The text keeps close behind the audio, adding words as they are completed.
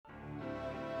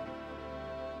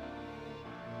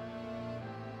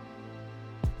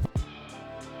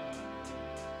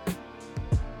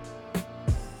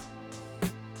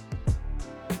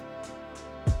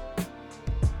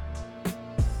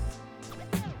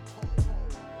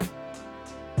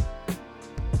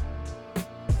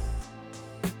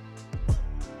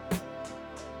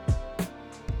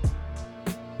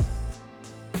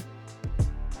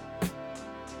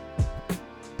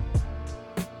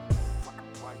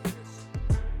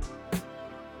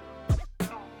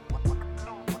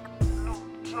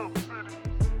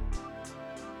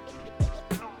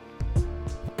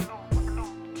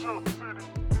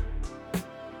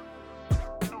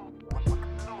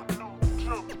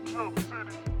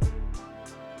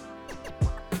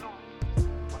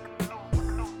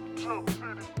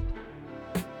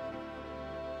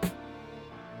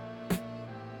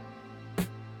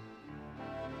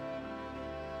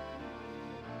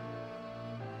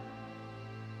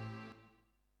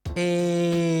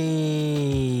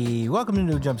Hey, welcome to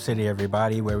New Jump City,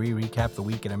 everybody, where we recap the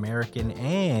week in American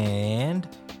and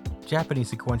Japanese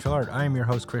sequential art. I am your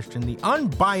host, Christian, the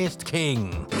unbiased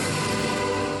king,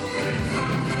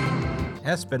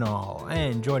 Espinal,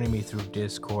 and joining me through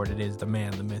Discord, it is the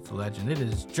man, the myth, the legend. It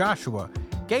is Joshua,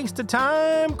 Gangsta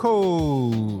Time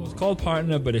Code. It's called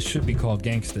Partner, but it should be called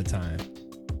Gangsta Time.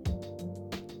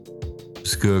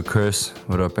 It's good, Chris.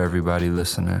 What up, everybody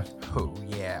listening? Oh,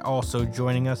 yeah. Also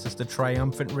joining us is the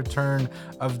triumphant return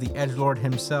of the Edgelord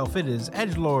himself. It is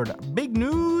Edgelord Big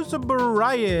News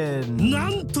Brian. な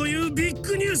んというビッ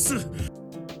グニュース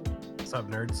What's up,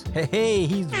 nerds? Hey,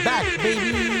 he's back,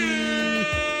 baby!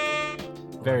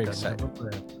 Very excited.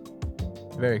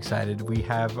 Very excited. We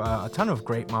have a ton of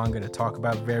great manga to talk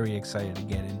about. Very excited to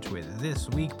get into it this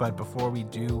week. But before we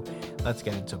do, let's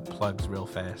get into plugs real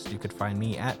fast. You could find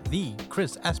me at the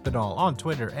Chris Espinal on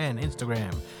Twitter and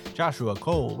Instagram. Joshua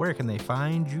Cole, where can they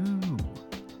find you?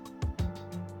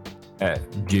 At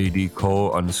JD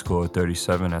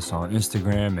Cole_37. That's on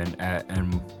Instagram, and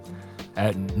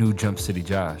at New Jump City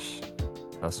Josh.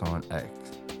 That's on X.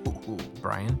 Ooh,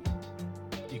 Brian.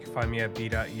 You can find me at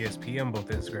b.esp on both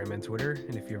Instagram and Twitter.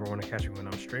 And if you ever want to catch me when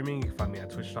I'm streaming, you can find me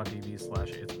at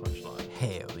twitch.tv/itspunchline.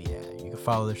 Hell yeah. You can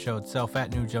follow the show itself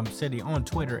at New Jump City on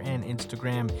Twitter and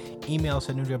Instagram. Email us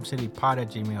at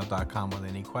newjumpcitypod@gmail.com with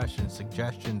any questions,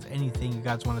 suggestions, anything you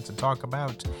guys wanted to talk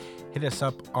about. Hit us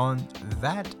up on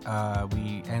that.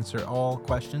 We answer all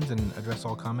questions and address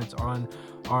all comments on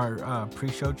our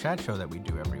pre-show chat show that we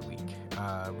do every week.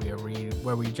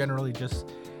 Where we generally just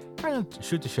kind of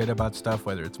shoot the shit about stuff,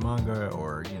 whether it's manga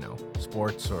or,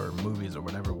 sports or movies or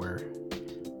whatever we're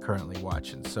currently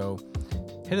watching. So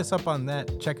hit us up on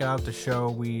that. Check out the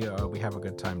show. We have a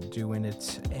good time doing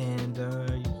it. And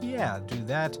do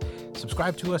that.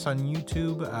 Subscribe to us on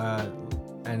YouTube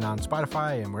and on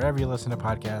Spotify and wherever you listen to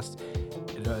podcasts.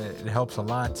 It helps a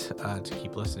lot to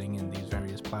keep listening in these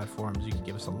various platforms. You can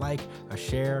give us a like, a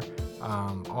share,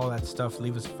 all that stuff.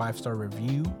 Leave us a 5-star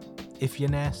review if you're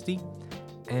nasty.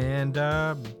 And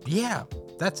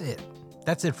that's it.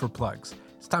 That's it for plugs.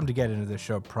 It's time to get into the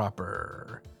show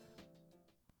proper.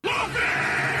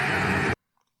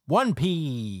 One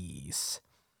Piece.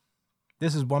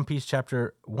 This is One Piece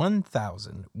chapter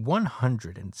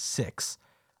 1106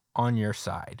 on your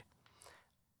side.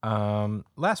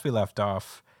 Last we left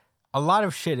off, a lot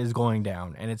of shit is going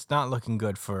down, and it's not looking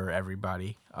good for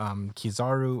everybody.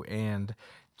 Kizaru and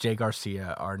Jay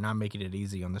Garcia are not making it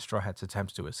easy on the Straw Hats'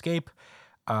 attempts to escape.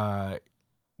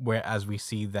 Whereas we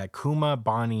see that Kuma,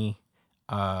 Bonnie,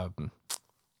 what's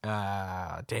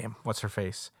her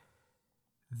face?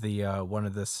 The one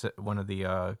of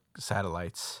the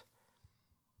satellites.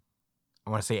 I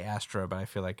want to say Astra, but I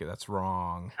feel like that's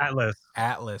wrong.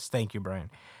 Atlas. Thank you,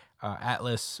 Brian.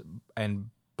 Atlas and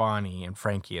Bonnie and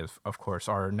Frankie, of course,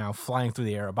 are now flying through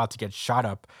the air, about to get shot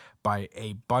up by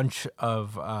a bunch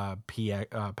of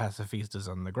pacifistas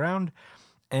on the ground.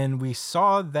 And we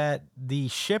saw that the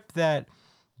ship that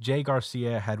Jay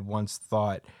Garcia had once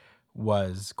thought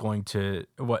was going to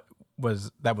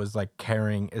was like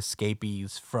carrying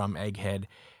escapees from Egghead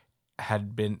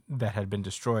had been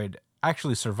destroyed,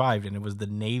 actually survived, and it was the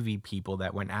Navy people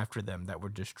that went after them that were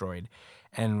destroyed.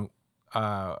 And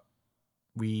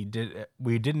we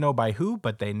didn't know by who,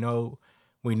 but we know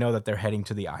that they're heading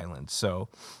to the island. So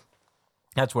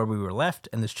that's where we were left.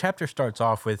 And this chapter starts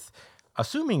off with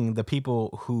assuming the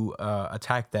people who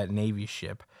attacked that Navy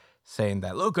ship, saying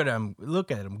that, look at him,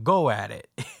 go at it.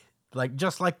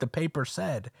 just like the paper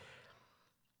said.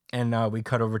 And we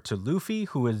cut over to Luffy,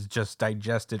 who has just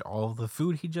digested all the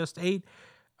food he just ate.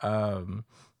 And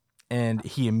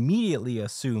he immediately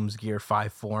assumes Gear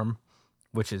 5 form,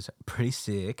 which is pretty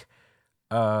sick.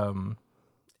 And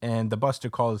the Buster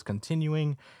Call is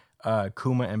continuing.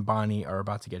 Kuma and Bonnie are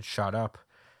about to get shot up.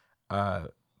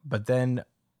 But then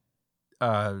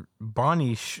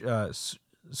Bonnie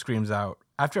screams out,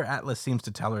 after Atlas seems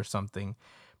to tell her something,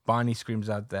 Bonnie screams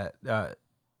out that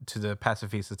to the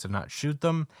pacifistas to not shoot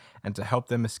them and to help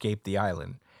them escape the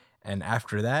island. And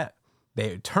after that,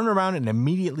 they turn around and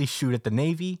immediately shoot at the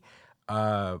Navy.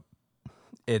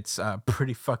 It's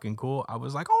pretty fucking cool. I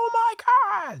was like, oh my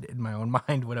God, in my own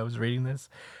mind when I was reading this.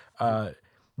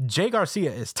 Jay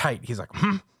Garcia is tight. He's like,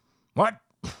 what?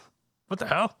 What the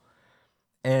hell?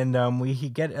 And we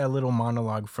get a little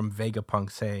monologue from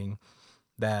Vegapunk saying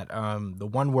that the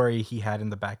one worry he had in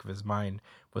the back of his mind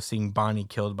was seeing Bonnie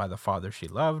killed by the father she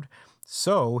loved.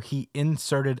 So he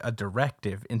inserted a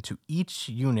directive into each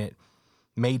unit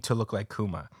made to look like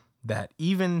Kuma, that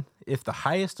even if the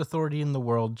highest authority in the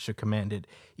world should command it,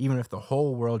 even if the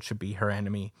whole world should be her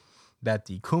enemy, that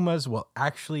the Kumas will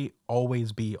actually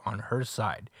always be on her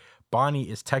side. Bonnie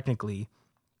is technically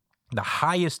the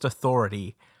highest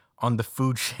authority on the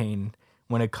food chain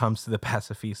when it comes to the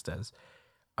pacifistas.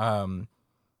 And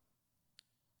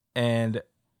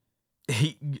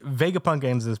Vegapunk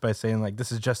ends this by saying, like,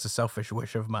 this is just a selfish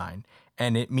wish of mine,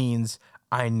 and it means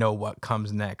I know what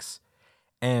comes next.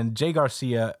 And Jay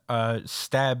Garcia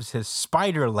stabs his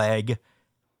spider leg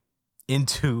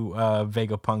into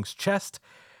Vegapunk's chest.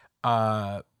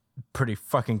 Pretty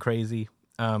fucking crazy.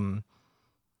 And,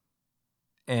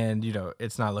 you know,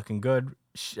 it's not looking good.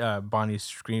 Bonnie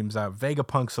screams out,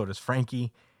 Vegapunk, so does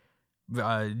Frankie.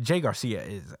 Jay Garcia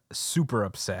is super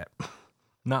upset.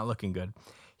 Not looking good.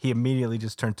 He immediately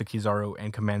just turns to Kizaru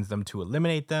and commands them to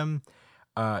eliminate them.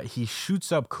 He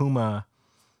shoots up Kuma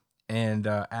and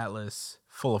Atlas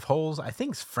full of holes. I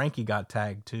think Frankie got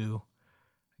tagged too.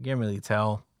 I can't really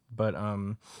tell. But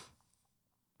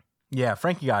yeah,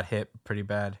 Frankie got hit pretty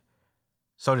bad.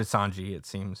 So did Sanji, it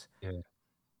seems. Yeah.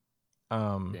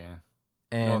 Yeah.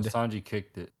 And Sanji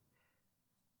kicked it.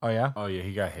 Oh yeah? Oh yeah,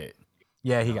 he got hit.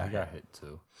 Yeah, he got hit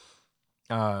too.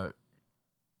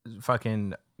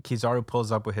 Fucking Kizaru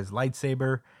pulls up with his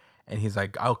lightsaber and he's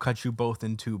like, I'll cut you both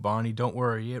in two, Bonnie. Don't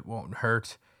worry, it won't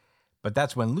hurt. But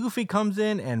that's when Luffy comes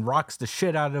in and rocks the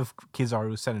shit out of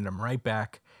Kizaru, sending him right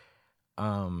back.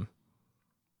 And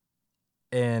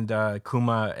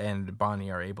Kuma and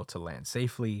Bonnie are able to land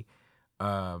safely.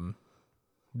 Bonnie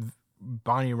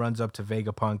runs up to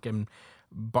Vegapunk, and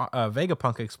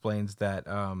Vegapunk explains that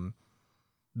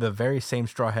the very same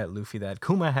Straw Hat Luffy that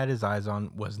Kuma had his eyes on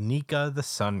was Nika, the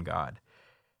sun god.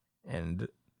 And,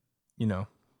 you know,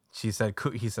 he says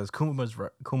Kuma was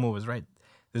right.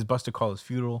 This Buster Call is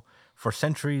futile. For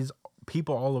centuries,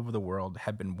 people all over the world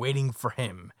have been waiting for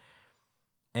him.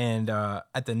 And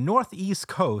at the northeast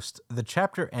coast, the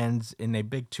chapter ends in a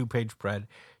big 2-page spread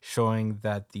showing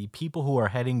that the people who are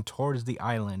heading towards the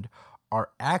island are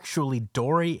actually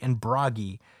Dory and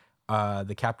Bragi,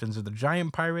 the captains of the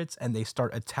giant pirates, and they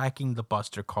start attacking the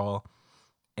Buster Call.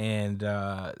 And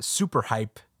super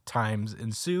hype times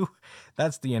ensue.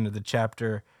 That's the end of the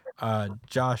chapter.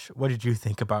 Josh, what did you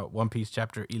think about One Piece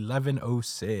chapter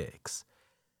 1106?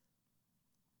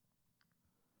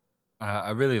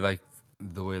 I really like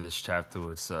the way this chapter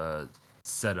was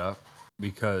set up,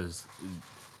 because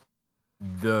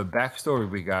the backstory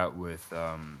we got with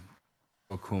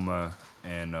Okuma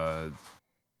and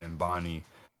Bonnie,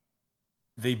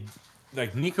 they,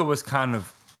 like, Nika was kind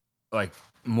of like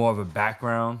more of a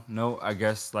background note, I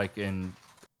guess, like in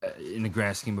the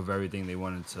grand scheme of everything they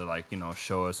wanted to, like, you know,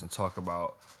 show us and talk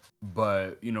about.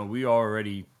 But, you know, we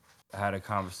already had a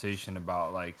conversation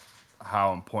about, like,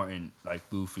 how important, like,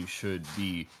 Luffy should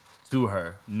be to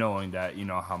her, knowing that, you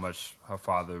know, how much her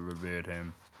father revered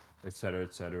him, etc.,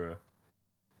 etc.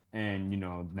 And, you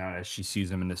know, now that she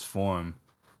sees him in this form,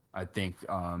 I think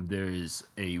there is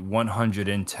a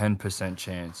 110%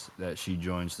 chance that she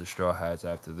joins the Straw Hats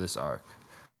after this arc.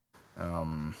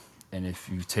 And if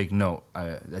you take note,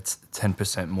 that's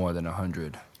 10% more than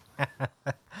 100.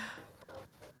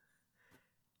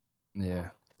 Yeah.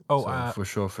 Oh,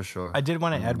 so, for sure. I did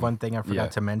want to add one thing I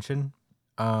forgot to mention.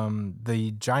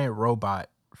 The giant robot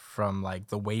from, like,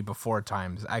 the way before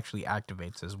times actually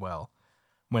activates as well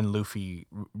when Luffy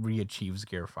reachieves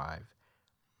Gear 5.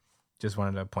 Just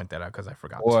wanted to point that out because I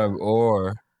forgot.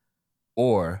 Or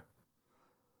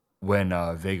when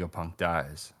Vegapunk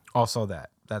dies. Also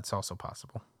that's also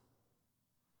possible.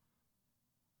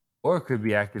 Or it could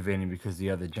be activating because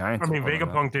the other giants. I mean,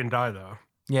 Vegapunk didn't die though.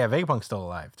 Yeah, Vegapunk's still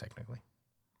alive technically.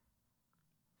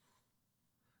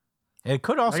 It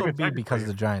could also be because of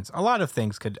the giants. A lot of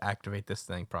things could activate this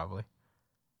thing, probably.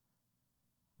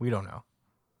 We don't know.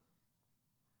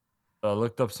 I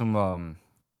looked up some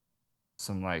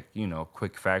like, you know,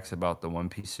 quick facts about the One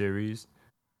Piece series.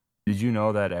 Did you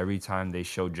know that every time they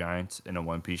show giants in a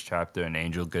One Piece chapter, an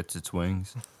angel gets its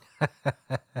wings?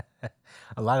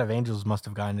 A lot of angels must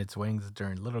have gotten its wings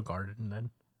during Little Garden then.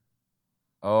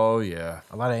 Oh, yeah.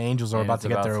 A lot of angels are about to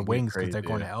get their wings because they're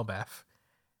going to Elbaf.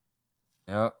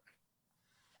 Yep.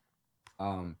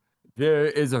 There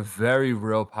is a very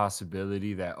real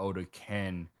possibility that Oda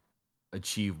can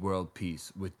achieve world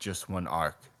peace with just one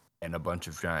arc and a bunch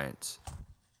of giants.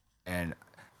 And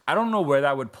I don't know where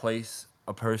that would place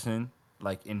a person,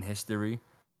 like, in history.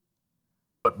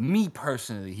 But me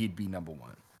personally, he'd be number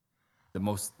one. the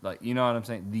most, like, you know what I'm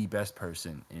saying? The best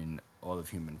person in all of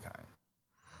humankind.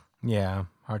 Yeah,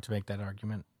 hard to make that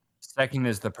argument. Second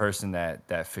is the person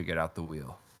that figured out the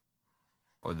wheel,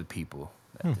 or the people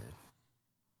that did.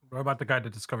 What about the guy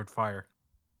that discovered fire?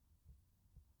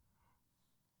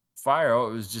 Fire, oh,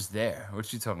 it was just there.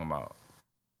 What you talking about?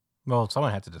 Well,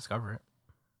 someone had to discover it.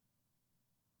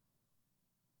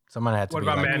 Someone had to What be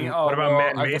about like, man? Oh, What about well,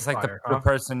 I man-made guess like fire? the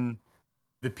person,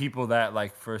 the people that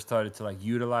like first started to like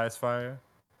utilize fire.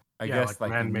 I Yeah, guess like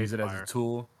like and use man-made it as a fire.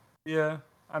 tool. Yeah,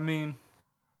 I mean,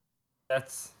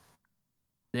 that's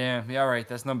yeah, all right.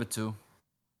 That's number 2.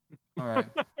 All right,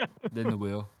 then the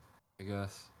wheel, I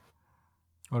guess.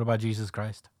 what about Jesus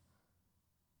Christ?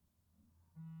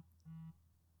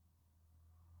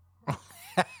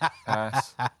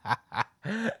 Pass.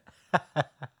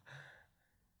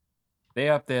 They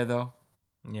up there though.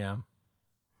 Yeah.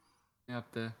 They up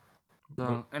there.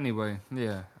 So anyway,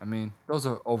 yeah. I mean, those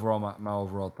are overall my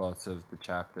overall thoughts of the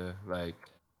chapter. Like,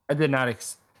 I did not. I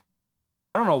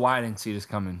don't know why I didn't see this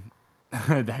coming.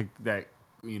 that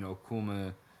you know,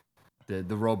 Kuma,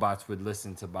 the robots would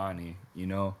listen to Bonnie. You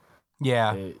know.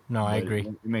 Yeah. I I agree.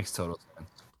 It makes total sense.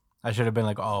 I should have been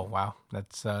like, oh wow,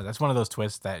 that's one of those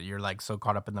twists that you're like so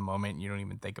caught up in the moment you don't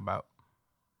even think about.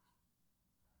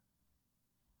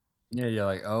 Yeah, you're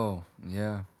like, oh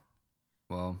yeah.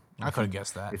 Well, I could have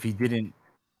guessed that. If he didn't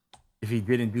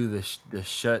do the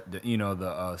self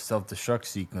destruct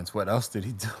sequence, what else did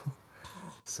he do?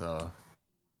 So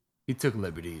he took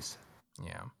liberties.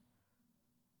 Yeah.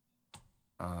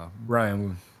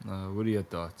 Brian, what are your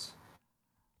thoughts?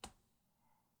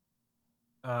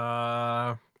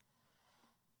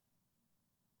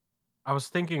 I was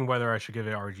thinking whether I should give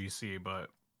it RGC,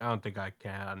 but I don't think I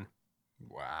can.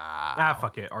 Wow.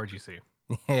 Fuck it, RGC.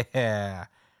 Yeah.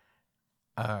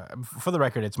 For the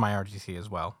record, it's my RGC as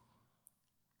well.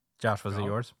 Josh, was it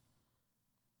yours?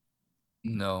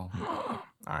 No. All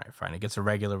right, fine. It gets a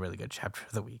regular, really good chapter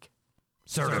of the week.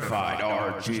 Certified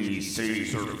RGC.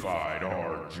 Certified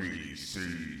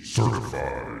RGC.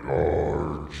 Certified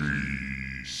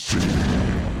RGC.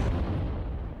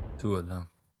 2 of them.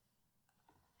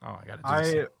 Oh, I got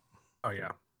it. Oh yeah.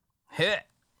 Hit.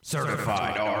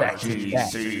 Certified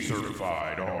RGC.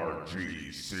 Certified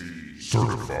RGC.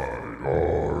 Certified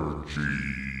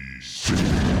RGC.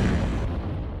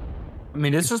 I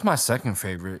mean, this was my second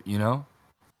favorite. You know,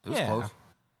 it was Yeah. close. It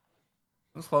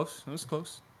was close. It was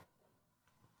close.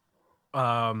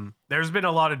 There's been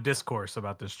a lot of discourse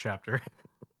about this chapter.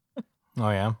 Oh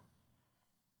yeah.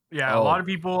 Yeah, a lot of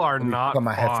people are not Put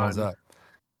my headphones fond. up.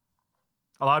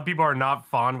 A lot of people are not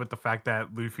fond with the fact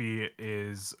that Luffy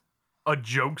is a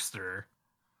jokester.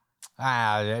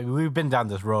 We've been down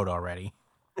this road already.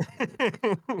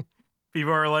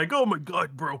 People are like, oh my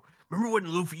god, bro. Remember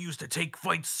when Luffy used to take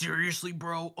fights seriously,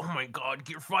 bro? Oh my god,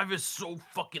 Gear 5 is so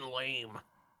fucking lame.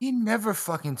 He never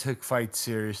fucking took fights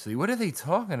seriously. What are they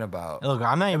talking about? Look,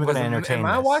 I'm not even going to entertain this.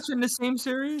 Am I watching the same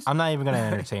series? I'm not even going to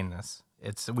entertain this.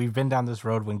 We've been down this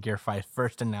road when Gear 5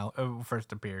 first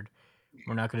appeared.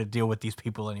 We're not going to deal with these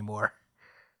people anymore.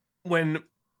 When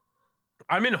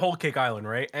I'm in Whole Cake Island,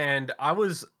 right? And I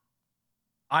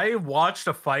watched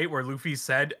a fight where Luffy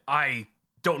said, I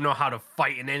don't know how to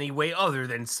fight in any way other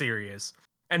than serious.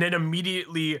 And then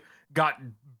immediately got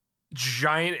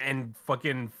giant and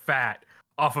fucking fat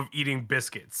off of eating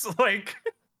biscuits. Like,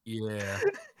 yeah.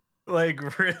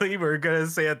 Like, really? We're going to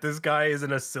say that this guy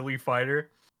isn't a silly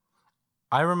fighter?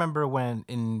 I remember when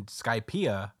in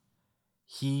Skypiea,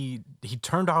 he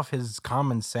turned off his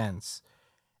common sense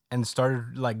and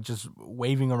started like just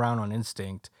waving around on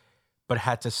instinct, but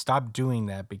had to stop doing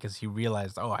that because he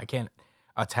realized, oh, I can't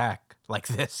attack like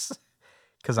this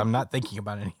because I'm not thinking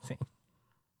about anything.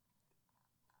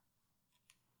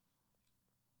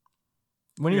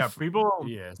 When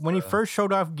he first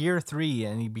showed off Gear 3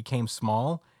 and he became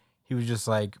small, he was just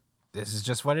like, this is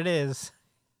just what it is.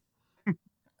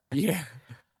 Yeah.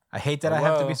 I hate that I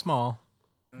have to be small.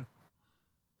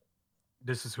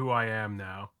 This is who I am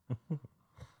now.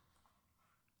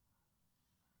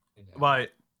 But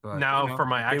now for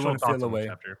my actual thoughts on the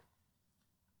chapter.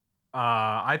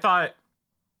 I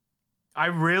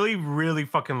really, really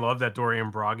fucking love that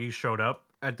Dorian Broggy showed up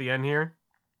at the end here.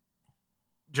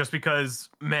 Just because,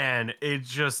 man, it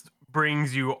just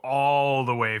brings you all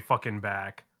the way fucking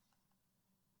back.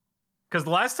 Because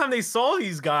the last time they saw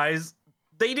these guys,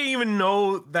 they didn't even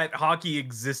know that hockey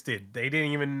existed. They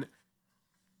didn't even...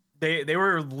 They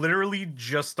were literally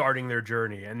just starting their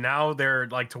journey, and now they're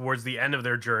like towards the end of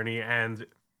their journey, and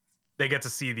they get to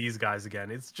see these guys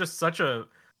again. It's just such a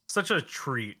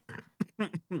treat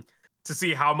to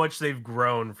see how much they've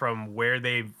grown from where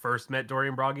they first met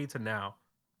Dorian Broggy to now.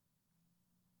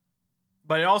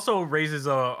 but it also raises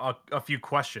a few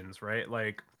questions, right?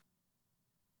 Like,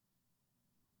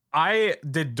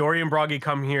 did Dory and Broggy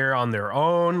come here on their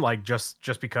own, like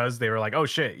just because they were like, oh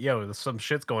shit, yo, some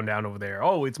shit's going down over there.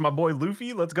 Oh, it's my boy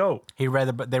Luffy, let's go. They read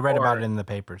about it in the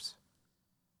papers.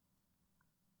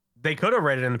 They could have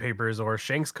read it in the papers, or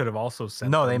Shanks could have also said.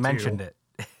 No, they mentioned it.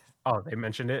 Oh, they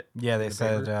mentioned it. Yeah, they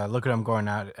said, "Look at him going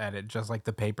out at it," just like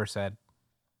the paper said.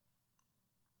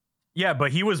 Yeah,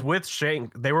 but he was with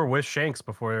Shanks. They were with Shanks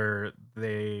before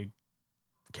they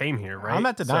came here, right? I'm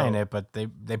not denying it, but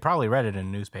they probably read it in a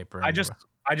newspaper. Anyway.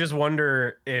 I just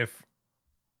wonder if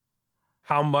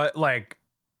how much, like,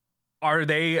 are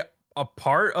they a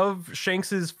part of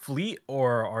Shanks's fleet,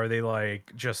 or are they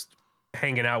like just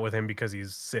hanging out with him because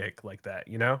he's sick like that,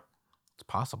 you know? It's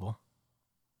possible,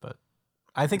 but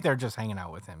I think they're just hanging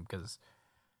out with him because.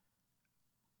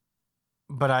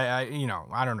 But I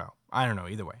I don't know. I don't know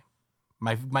either way.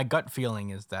 My gut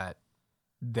feeling is that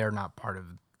they're not part of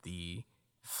the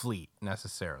fleet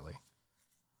necessarily,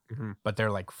 but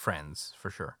they're like friends for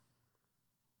sure.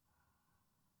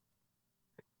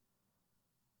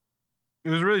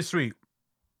 It was really sweet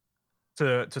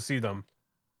to see them.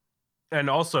 And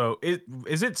also,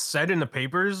 is it said in the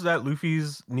papers that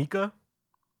Luffy's Nika?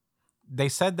 They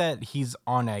said that he's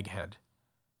on Egghead.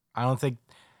 I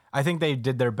think they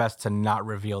did their best to not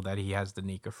reveal that he has the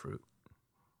Nika fruit.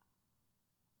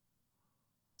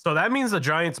 So that means the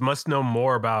Giants must know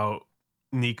more about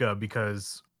Nika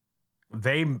because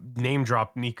they name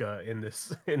dropped Nika in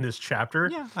this chapter.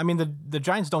 Yeah, I mean the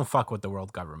Giants don't fuck with the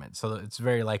world government, so it's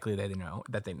very likely that they know.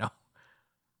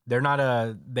 They're not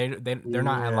they're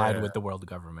not allied with the world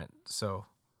government, so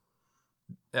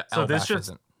this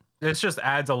just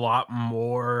adds a lot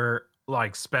more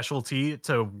like specialty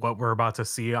to what we're about to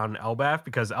see on Elbaf,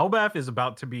 because Elbaf is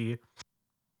about to be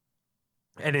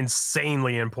an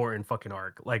insanely important fucking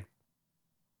arc. Like,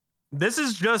 this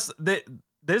is just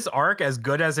this arc, as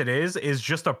good as it is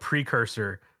just a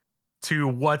precursor to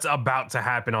what's about to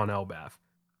happen on Elbaf.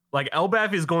 Like,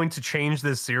 Elbaf is going to change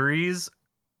this series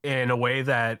in a way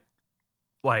that,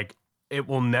 like, it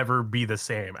will never be the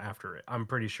same after it, I'm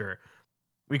pretty sure.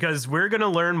 Because we're going to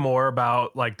learn more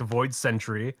about, like, the Void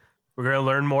Sentry. We're going to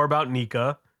learn more about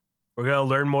Nika. We're going to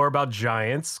learn more about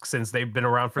Giants, since they've been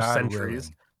around for centuries.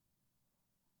 Willing.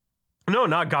 No,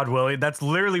 not God willing. That's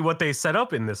literally what they set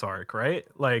up in this arc, right?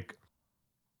 Like,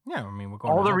 yeah, I mean, we're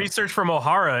going all the research from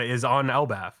Ohara is on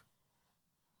Elbaf.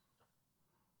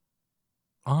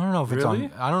 I don't know if it's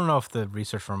on. I don't know if the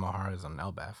research from Ohara is on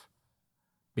Elbaf,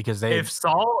 because if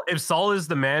Saul is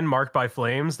the man marked by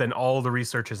flames, then all the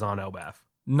research is on Elbaf.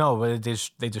 No, but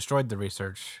they destroyed the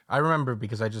research. I remember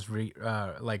because I just read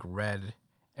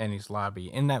Enies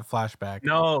Lobby in that flashback.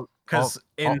 No, because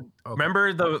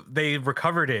remember they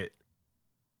recovered it.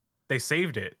 They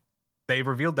saved it. They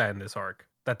revealed that in this arc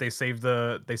that they saved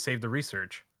the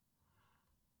research.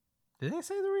 Did they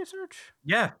save the research?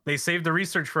 Yeah, they saved the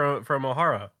research from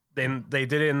Ohara. Then they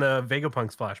did it in the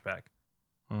Vegapunk's flashback.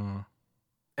 And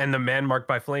the man marked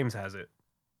by flames has it,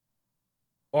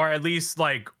 or at least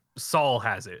like Saul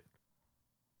has it.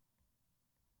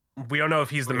 We don't know if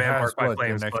he's the man marked by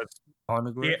flames, but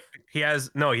he has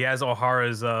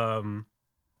Ohara's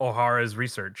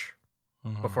research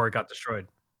before it got destroyed.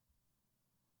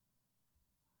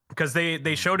 Because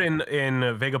they showed in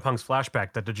Vegapunk's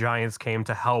flashback that the Giants came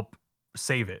to help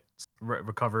save it,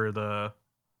 recover the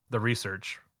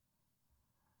research.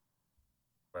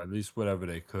 Or at least whatever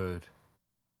they could.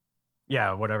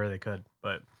 Yeah, whatever they could.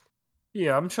 But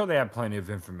yeah, I'm sure they have plenty of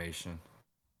information.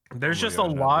 There's just a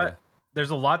lot.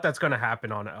 There's a lot that's going to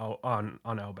happen on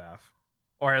Elbaf,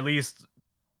 or at least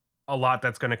a lot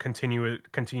that's going to continue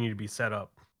to be set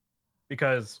up,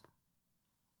 because.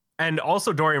 And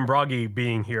also Dorian Broggy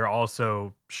being here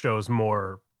also shows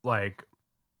more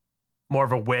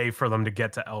of a way for them to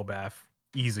get to Elbaf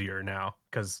easier now,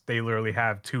 because they literally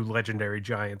have 2 legendary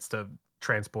giants to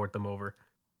transport them over.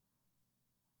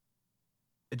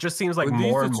 It just seems like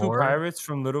more and more 2 pirates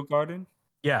from Little Garden?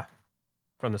 Yeah,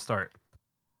 from the start.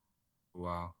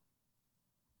 Wow.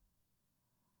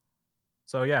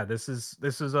 So yeah, this is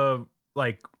a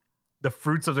like the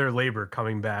fruits of their labor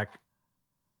coming back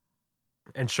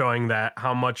and showing that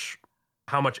how much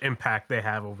impact they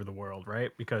have over the world, right?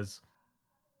 Because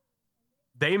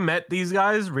they met these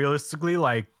guys realistically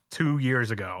like 2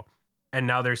 years ago, and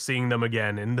now they're seeing them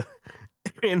again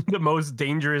in the most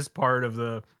dangerous part of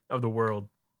the world.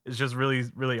 It's just really,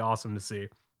 really awesome to see.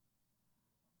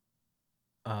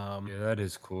 Yeah, that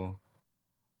is cool.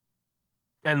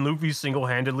 And Luffy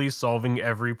single-handedly solving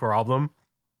every problem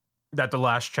that the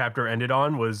last chapter ended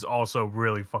on was also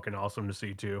really fucking awesome to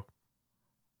see too.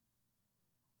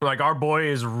 Like, our boy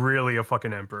is really a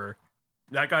fucking emperor.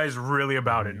 That guy is really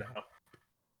about it now.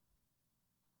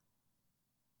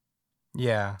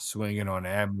 Yeah. Swinging on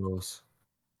admirals.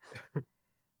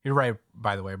 You're right,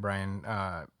 by the way, Brian.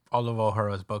 All of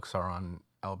O'Hara's books are on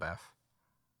Elbaf.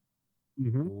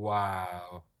 Mm-hmm.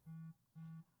 Wow.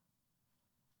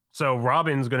 So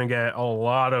Robin's going to get a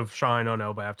lot of shine on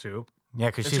Elbaf, too. Yeah,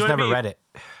 because she's never read it.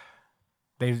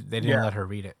 They didn't let her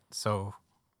read it, so...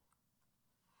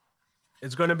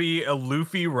 It's going to be a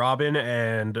Luffy, Robin,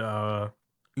 and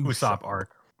Usopp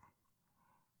arc.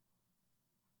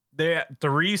 They have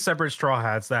 3 separate Straw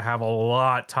Hats that have a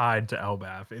lot tied to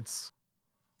Elbaf. It's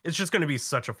just going to be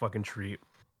such a fucking treat.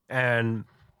 And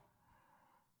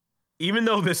even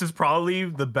though this is probably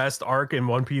the best arc in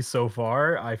One Piece so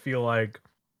far, I feel like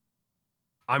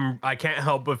I can't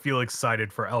help but feel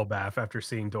excited for Elbaf after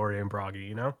seeing Dory and Bragi,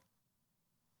 you know?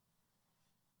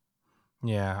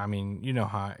 Yeah, I mean,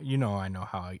 I know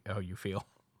how you feel.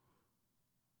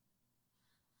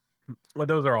 Well,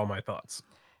 those are all my thoughts.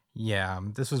 Yeah,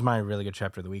 this was my really good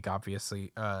chapter of the week,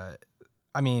 obviously. I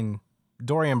mean,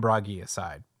 Dory and Bragi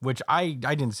aside, which I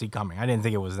didn't see coming. I didn't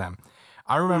think it was them.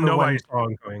 I remember Nobody saw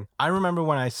him coming. I remember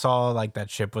when I saw like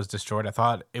that ship was destroyed, I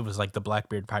thought it was like the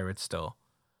Blackbeard pirates still.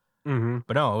 Mm-hmm.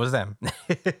 But no, it was them.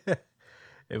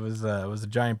 It was the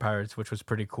giant pirates, which was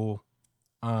pretty cool.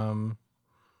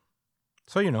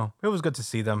 So it was good to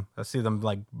see them. I see them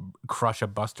like crush a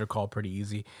Buster Call pretty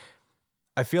easy.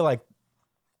 I feel like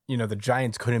the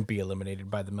Giants couldn't be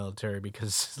eliminated by the military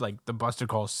because like the Buster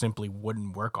Call simply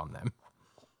wouldn't work on them.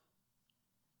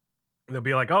 They'll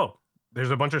be like, "Oh,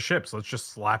 there's a bunch of ships. Let's just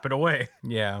slap it away."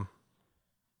 Yeah.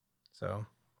 So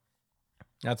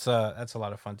that's a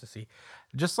lot of fun to see.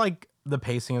 Just like the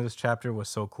pacing of this chapter was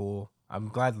so cool. I'm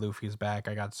glad Luffy's back.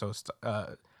 I got so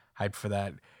hyped for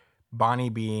that. Bonnie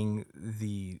being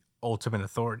the ultimate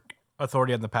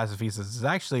authority on the pacifistas is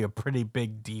actually a pretty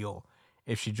big deal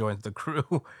if she joins the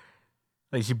crew.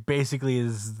 Like, she basically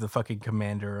is the fucking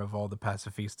commander of all the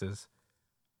pacifistas.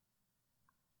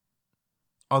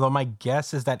 Although my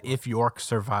guess is that if York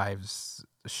survives,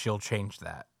 she'll change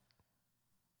that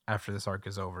after this arc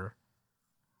is over.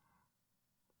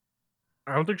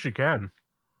 I don't think she can.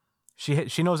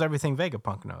 She knows everything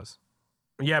Vegapunk knows.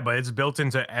 Yeah, but it's built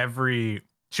into every...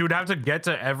 She would have to get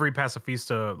to every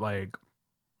pacifista, like,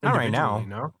 not right now.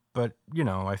 No? But,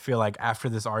 I feel like after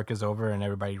this arc is over and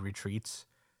everybody retreats,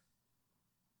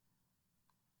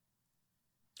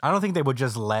 I don't think they would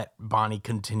just let Bonnie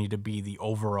continue to be the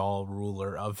overall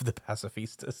ruler of the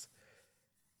pacifistas.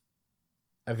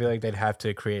 I feel like they'd have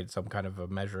to create some kind of a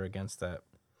measure against that.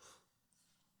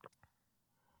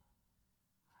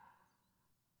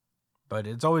 But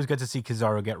it's always good to see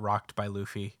Kizaru get rocked by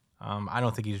Luffy. I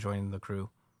don't think he's joining the crew.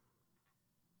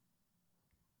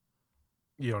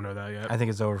 You don't know that yet. I think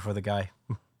it's over for the guy.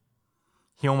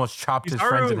 He almost chopped his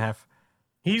friends in half.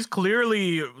 He's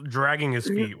clearly dragging his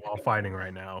feet while fighting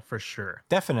right now, for sure.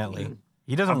 Definitely.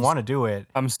 He doesn't want to do it.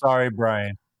 I'm sorry,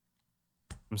 Brian.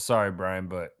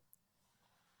 But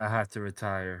I have to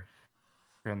retire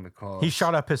from the call. He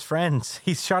shot up his friends.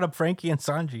 He shot up Frankie and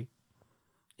Sanji.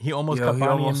 He almost cut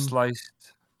Bonnie and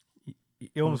sliced.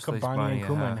 He almost cut Bonnie and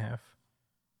Kuma in half.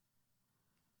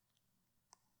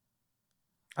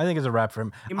 I think it's a wrap for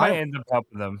him. He might end up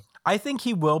helping them. I think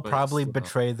he will probably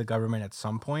betray the government at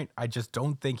some point. I just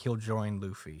don't think he'll join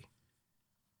Luffy.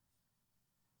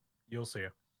 You'll see.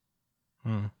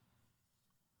 I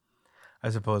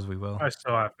suppose we will. I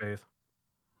still have faith.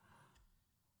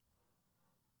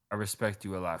 I respect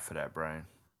you a lot for that, Brian.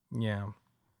 Yeah.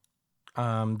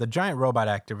 The giant robot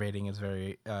activating is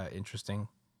very interesting.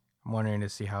 I'm wondering to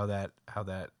see how that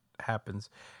happens.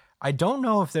 I don't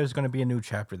know if there's going to be a new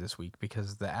chapter this week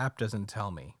because the app doesn't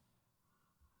tell me.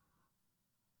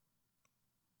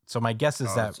 So my guess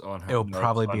is that it'll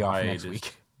probably be off next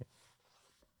week.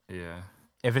 Yeah.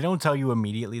 If it don't tell you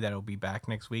immediately that it'll be back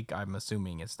next week, I'm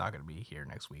assuming it's not going to be here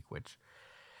next week, which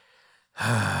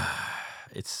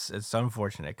it's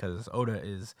unfortunate because Oda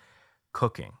is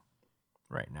cooking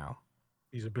right now.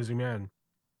 He's a busy man.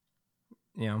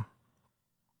 Yeah.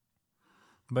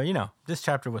 But, this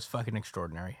chapter was fucking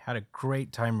extraordinary. Had a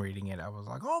great time reading it. I was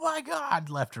like, oh my God,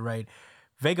 left to right.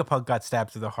 Vegapunk got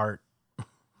stabbed through the heart.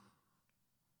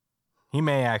 He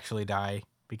may actually die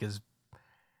because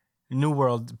New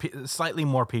World, slightly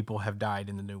more people have died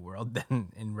in the New World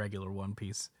than in regular One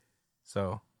Piece.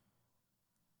 So.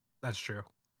 That's true.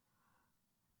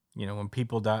 When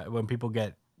people die, when people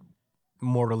get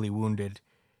mortally wounded,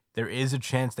 there is a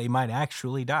chance they might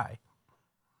actually die.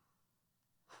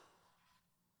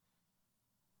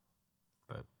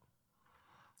 But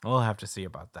we'll have to see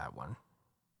about that one.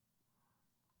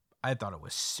 I thought it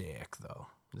was sick though.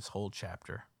 This whole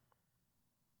chapter.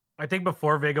 I think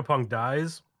before Vegapunk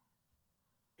dies,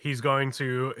 he's going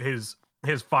to his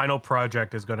final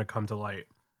project is going to come to light.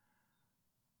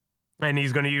 And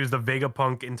he's going to use the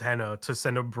Vegapunk antenna to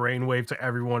send a brainwave to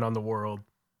everyone on the world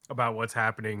about what's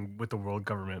happening with the world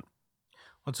government.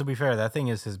 Well, to be fair, that thing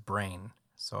is his brain.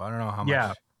 So I don't know how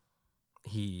much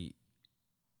he...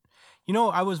 You know,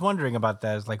 I was wondering about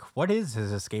that. Is like, what is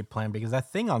his escape plan? Because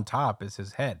that thing on top is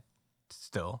his head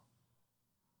still.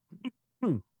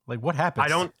 Like, what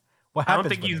happens? What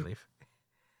happens when you leave?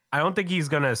 I don't think he's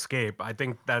going to escape. I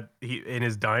think that he, in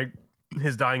his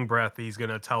dying breath, he's going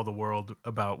to tell the world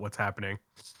about what's happening.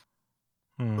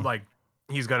 Like,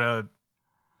 he's going to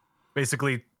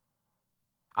basically...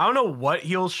 I don't know what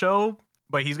he'll show,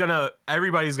 but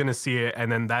everybody's going to see it, and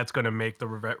then that's going to make the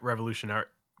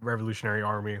revolutionary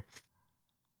army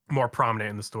more prominent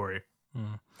in the story.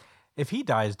 If he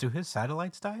dies, do his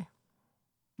satellites die?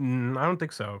 I don't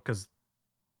think so, because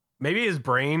maybe his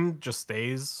brain just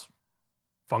stays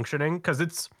functioning, because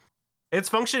it's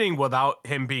functioning without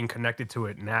him being connected to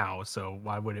it now. So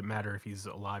why would it matter if he's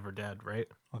alive or dead, right?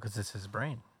 Well, because it's his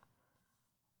brain.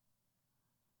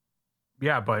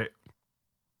 Yeah, but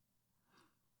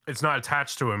it's not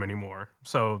attached to him anymore.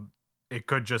 So it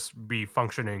could just be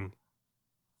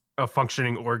a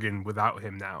functioning organ without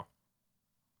him now.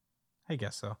 I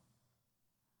guess so.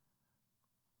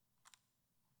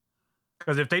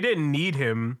 Because if they didn't need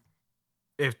him,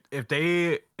 if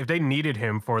they needed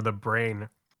him for the brain,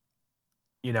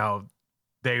 you know,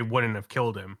 they wouldn't have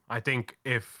killed him. I think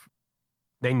if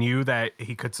they knew that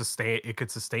it could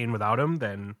sustain without him,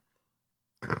 then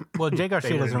well, Jay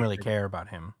Garcia doesn't really care about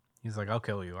him. He's like, I'll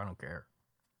kill you. I don't care.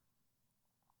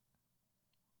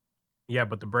 Yeah,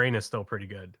 but the brain is still pretty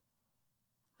good.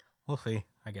 We'll see,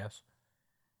 I guess.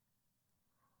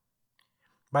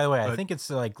 By the way, I think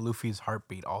it's like Luffy's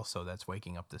heartbeat also that's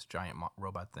waking up this giant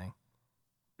robot thing.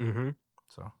 Mm-hmm.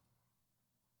 So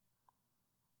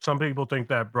some people think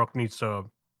that Brook needs to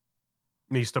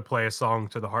play a song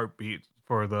to the heartbeat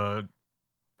for the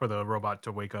robot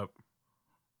to wake up.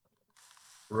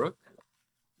 Brook?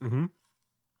 Mm-hmm.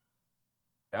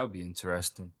 That would be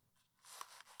interesting.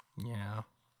 Yeah.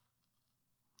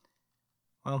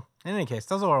 Well, in any case,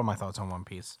 those are all my thoughts on One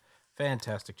Piece.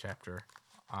 Fantastic chapter.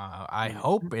 I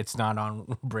hope it's not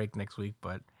on break next week,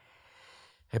 but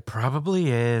it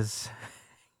probably is.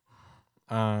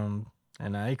 And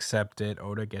I accept it.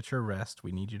 Oda, get your rest.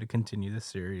 We need you to continue this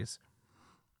series.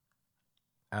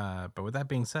 But with that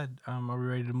being said, are we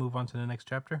ready to move on to the next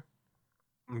chapter?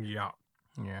 Yeah.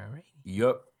 Yeah, right.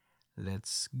 Yup.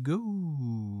 Let's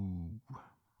go.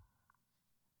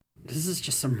 This is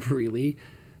just some really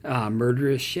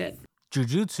murderous shit.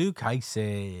 Jujutsu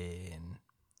Kaisen.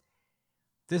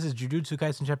 This is Jujutsu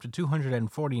Kaisen chapter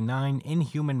 249,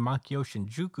 Inhuman Makyo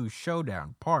Shinjuku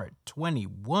Showdown, part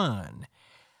 21.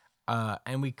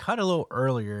 And we cut a little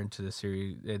earlier into the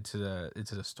series, into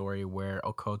the story where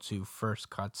Okotsu first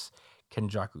cuts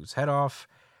Kenjaku's head off.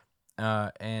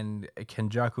 And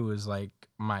Kenjaku is like,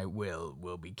 my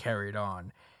will be carried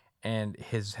on. And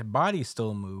his body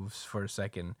still moves for a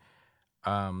second.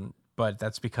 But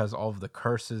that's because all of the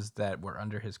curses that were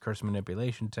under his curse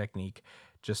manipulation technique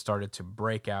just started to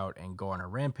break out and go on a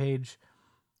rampage.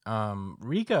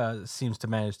 Rika seems to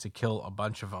manage to kill a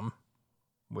bunch of them,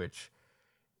 which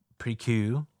pretty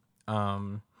cool.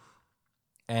 And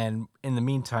in the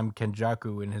meantime,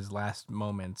 Kenjaku in his last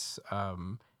moments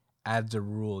adds a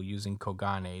rule using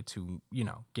Kogane to,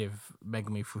 give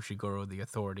Megumi Fushiguro the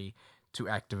authority to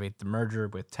activate the merger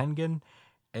with Tengen,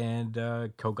 and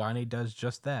Kogane does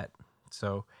just that.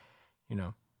 So,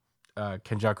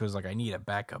 Kenjaku is like, I need a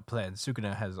backup plan.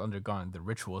 Sukuna has undergone the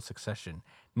ritual succession.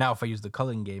 Now, if I use the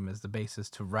culling game as the basis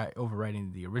to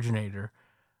overriding the originator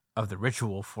of the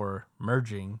ritual for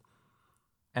merging,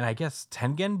 and I guess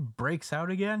Tengen breaks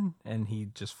out again, and he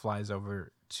just flies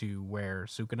over to where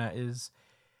Sukuna is.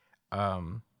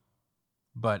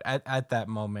 But at that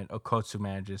moment, Okotsu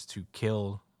manages to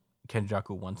kill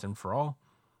Kenjaku once and for all.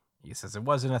 He says, it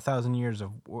wasn't 1,000 years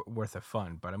of worth of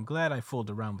fun, but I'm glad I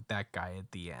fooled around with that guy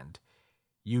at the end.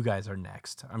 You guys are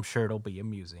next. I'm sure it'll be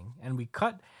amusing. And we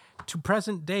cut to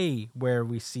present day where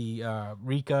we see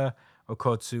Rika,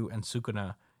 Okotsu, and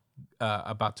Sukuna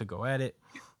about to go at it.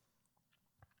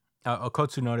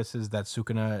 Okotsu notices that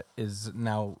Sukuna is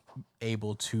now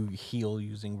able to heal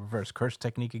using reverse curse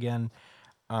technique again.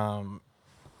 And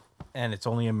it's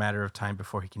only a matter of time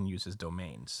before he can use his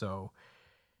domain. So,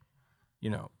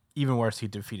 even worse, he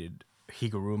defeated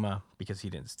Higuruma because he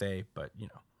didn't stay. But,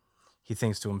 he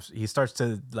thinks he starts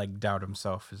to doubt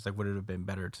himself. It's like, would it have been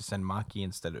better to send Maki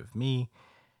instead of me?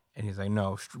 And he's like,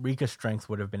 no, Rika's strength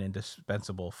would have been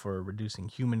indispensable for reducing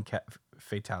human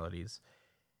fatalities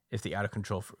if the out of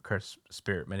control cursed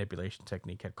spirit manipulation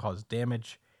technique had caused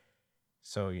damage.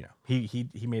 So, you know, he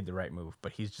made the right move,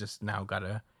 but he's just now got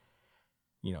to,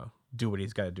 you know, do what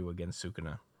he's got to do against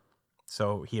Sukuna.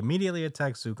 So he immediately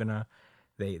attacks Sukuna.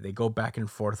 They go back and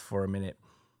forth for a minute,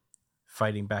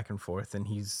 fighting back and forth, and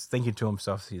he's thinking to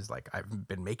himself, he's like, I've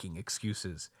been making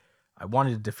excuses. I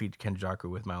wanted to defeat Kenjaku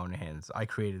with my own hands. I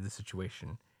created the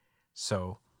situation.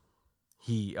 So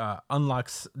he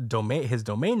unlocks his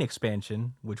domain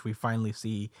expansion, which we finally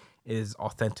see is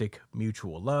authentic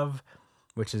mutual love,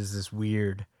 which is this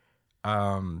weird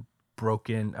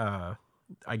broken, I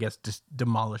guess, just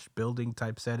demolished building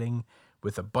type setting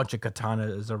with a bunch of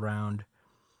katanas around.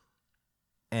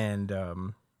 And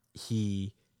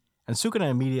Sukuna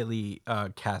immediately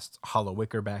casts Hollow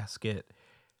Wicker Basket.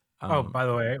 By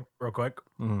the way, real quick,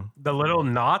 the little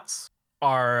knots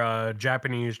are a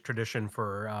Japanese tradition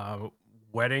for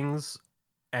weddings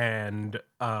and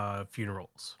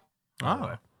funerals.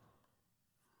 Oh,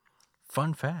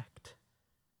 fun fact.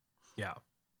 Yeah.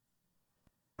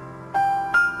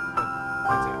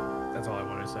 That's it. That's all I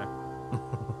wanted to say.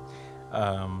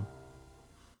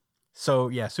 So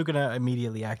yeah, Sukuna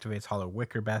immediately activates Hollow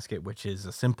Wicker Basket, which is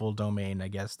a simple domain, I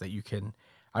guess, that you can.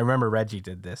 I remember Reggie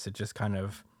did this. It just kind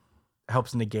of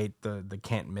helps negate the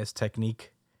can't miss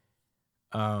technique.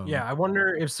 Yeah, I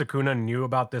wonder if Sukuna knew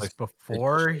about this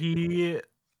before he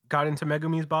got into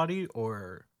Megumi's body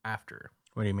or after.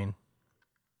 What do you mean?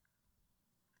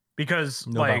 Because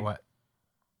about what?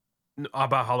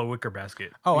 About Hollow Wicker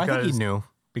Basket. Oh, I think he knew,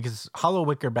 because Hollow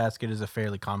Wicker Basket is a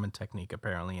fairly common technique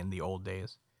apparently in the old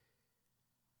days.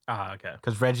 Ah, okay.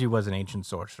 Because Reggie was an ancient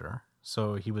sorcerer,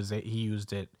 so he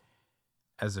used it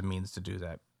as a means to do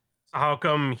that. How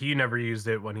come he never used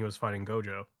it when he was fighting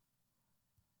Gojo?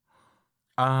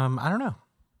 I don't know,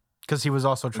 because he was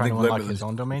also trying to unlock his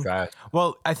own domain.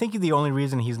 Well, I think the only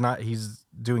reason he's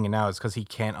doing it now is because he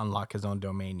can't unlock his own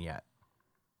domain yet.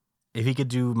 If he could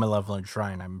do Malevolent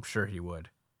Shrine, I'm sure he would.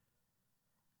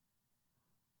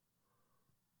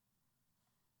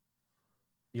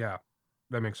 Yeah,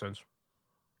 that makes sense.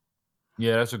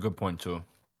 Yeah, that's a good point too.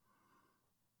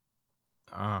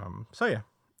 So yeah,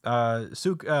 not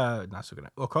Sukuna.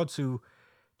 Okotsu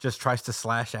just tries to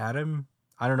slash at him.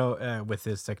 I don't know, with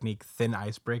his technique, Thin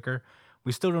Icebreaker.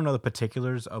 We still don't know the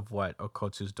particulars of what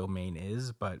Okotsu's domain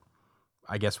is, but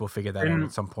I guess we'll figure that out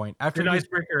at some point. After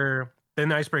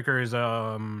Thin Icebreaker is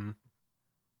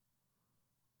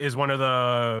one of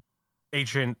the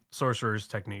ancient sorcerer's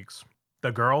techniques.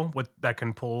 The girl that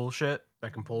can pull shit,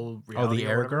 that can pull reality. Oh, the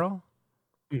air girl?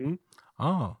 Mm-hmm.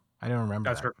 Oh, I don't remember.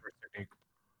 That's her first technique.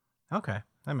 Okay,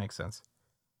 that makes sense.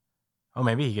 Oh,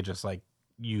 maybe he could just like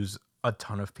use a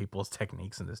ton of people's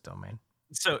techniques in this domain.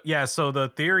 So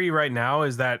the theory right now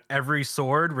is that every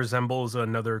sword resembles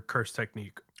another curse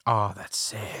technique. Oh, that's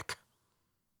sick.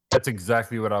 That's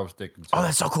exactly what I was thinking. Oh,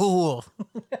 that's so cool.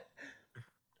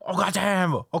 Oh,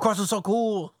 goddamn. Of course, it's so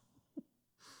cool.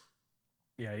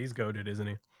 Yeah, he's goated, isn't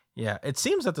he? Yeah, it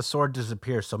seems that the sword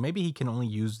disappears, so maybe he can only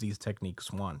use these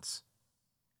techniques once.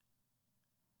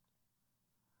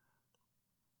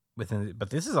 But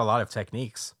this is a lot of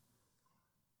techniques.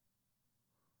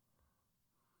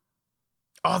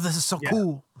 Oh, this is so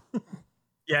cool.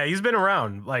 Yeah, he's been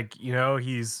around. Like, you know,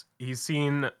 he's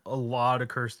seen a lot of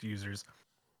cursed users.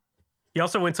 He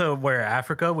also went to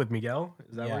Africa with Miguel.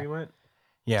 Is that where he went?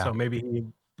 Yeah. So maybe he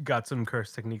got some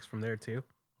cursed techniques from there too.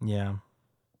 Yeah.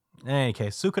 In any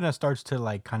case, Sukuna starts to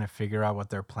like kind of figure out what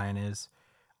their plan is.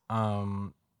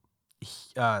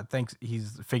 He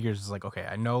figures like, okay,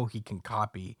 I know he can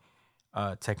copy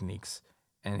techniques,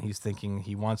 and he's thinking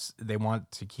they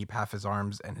want to keep half his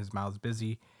arms and his mouth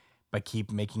busy, but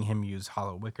keep making him use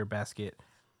Hollow Wicker Basket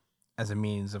as a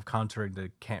means of countering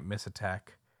the can't miss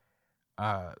attack.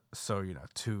 To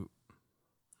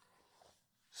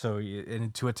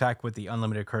attack with the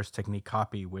Unlimited Curse technique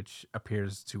copy, which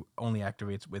appears to only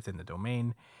activate within the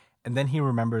domain. And then he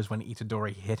remembers when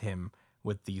Itadori hit him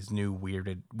with these new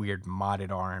weird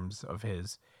modded arms of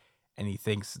his, and he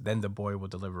thinks then the boy will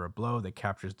deliver a blow that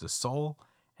captures the soul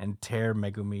and tear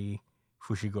Megumi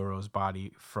Fushigoro's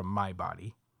body from my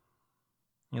body.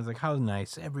 And he's like, how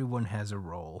nice, everyone has a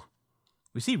role.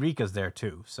 We see Rika's there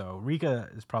too, so Rika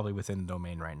is probably within the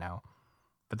domain right now.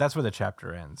 But that's where the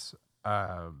chapter ends.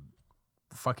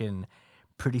 Fucking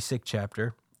pretty sick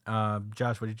chapter.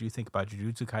 Josh, what did you think about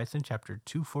Jujutsu Kaisen chapter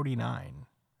 249?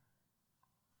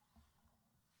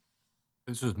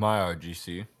 This was my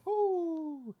RGC.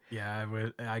 Ooh. Yeah,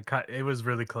 it was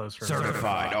really close for me.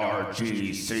 Certified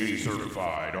RGC.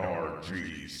 Certified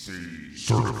RGC.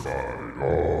 Certified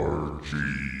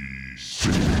RGC.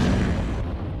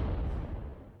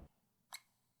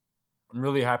 I'm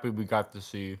really happy we got to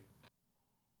see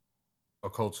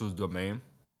Okkotsu's domain.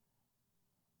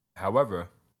 However,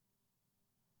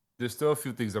 there's still a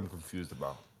few things I'm confused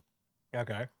about.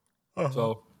 Okay.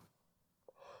 So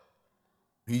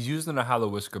he's using a hollow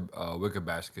wicker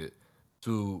basket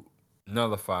to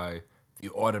nullify the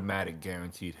automatic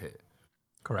guaranteed hit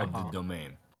Correct. of the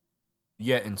domain.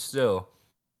 Yet and still,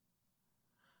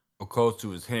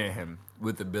 Okkotsu is hitting him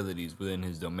with abilities within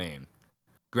his domain.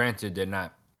 Granted, they're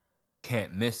not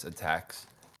can't miss attacks.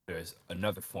 There's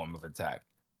another form of attack.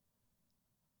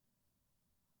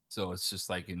 So it's just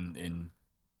like in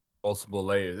multiple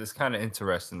layers. It's kind of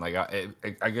interesting. Like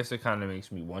I guess it kind of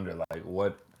makes me wonder, like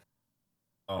what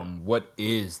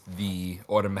is the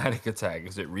automatic attack?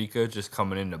 Is it Rika just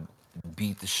coming in to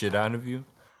beat the shit out of you?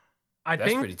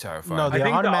 That's pretty terrifying. No, the I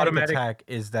think automatic attack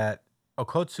is that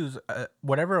Okkotsu's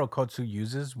whatever Okkotsu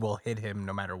uses will hit him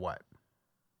no matter what.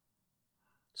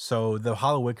 So the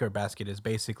hollow wicker basket is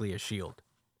basically a shield.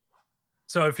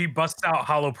 So if he busts out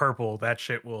hollow purple, that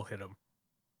shit will hit him.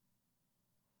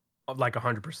 Like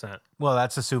 100%. Well,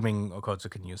 that's assuming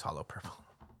Okkotsu can use hollow purple.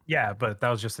 Yeah, but that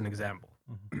was just an example.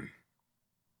 Mm-hmm.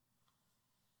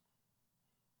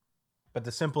 But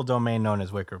the simple domain known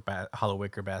as hollow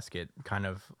wicker basket kind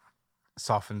of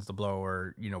softens the blow,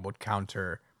 or would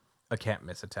counter a can't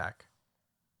miss attack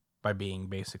by being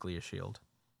basically a shield.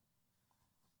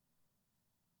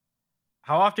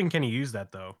 How often can he use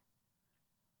that though?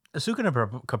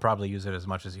 Asukuna could probably use it as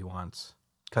much as he wants,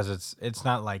 because it's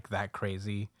not like that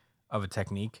crazy of a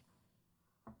technique,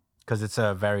 because it's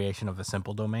a variation of a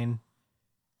simple domain.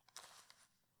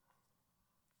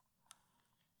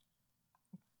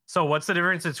 So what's the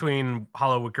difference between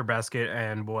hollow wicker basket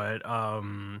and what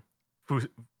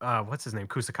what's his name,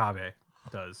 Kusakabe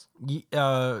does?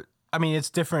 I mean, it's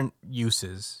different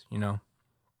uses,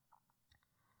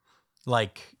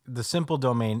 Like the simple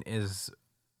domain is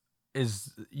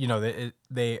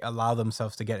they allow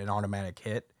themselves to get an automatic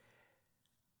hit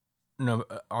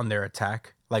on their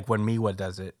attack. Like when Miwa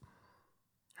does it,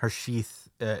 her sheath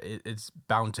it's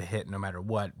bound to hit no matter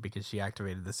what because she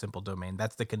activated the simple domain.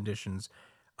 That's the conditions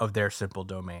of their simple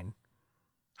domain.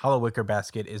 Hollow wicker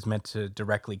basket is meant to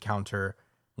directly counter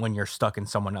when you're stuck in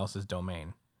someone else's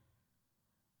domain.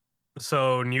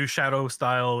 So new shadow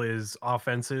style is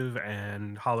offensive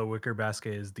and hollow wicker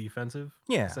basket is defensive.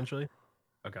 Yeah, essentially.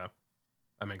 Okay,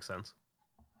 that makes sense.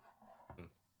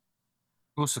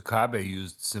 Kusakabe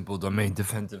used simple domain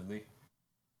defensively.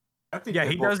 I think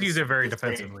he does use it very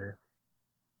defensively.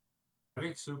 I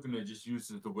think Sukuna just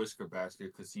uses the whisker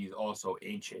basket because he's also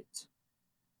ancient.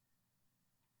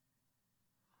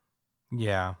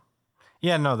 Yeah.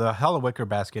 No, the hollow wicker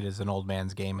basket is an old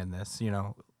man's game in this.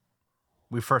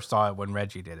 We first saw it when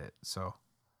Reggie did it, so.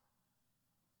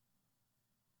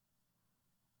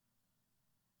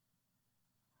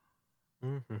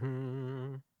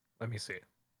 Mm-hmm. Let me see.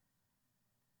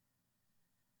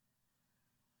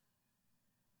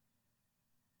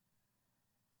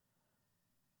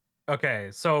 Okay,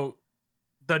 so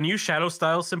the new shadow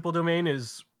style simple domain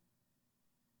is.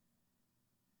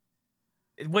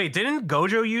 Wait, didn't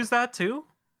Gojo use that too?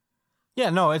 Yeah,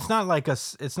 no, it's not like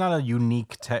it's not a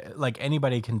unique like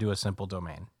anybody can do a simple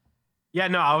domain. Yeah,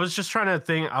 no, I was just trying to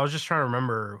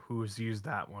remember who's used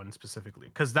that one specifically,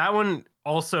 because that one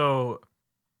also,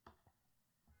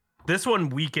 this one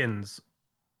weakens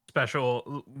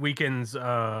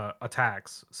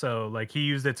attacks. So like he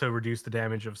used it to reduce the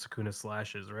damage of Sukuna's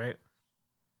slashes, right?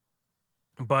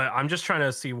 But I'm just trying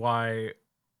to see why,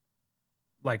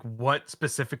 like what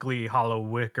specifically hollow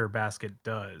wicker basket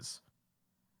does.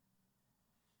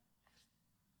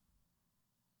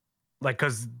 Like,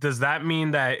 because does that mean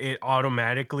that it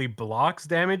automatically blocks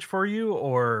damage for you,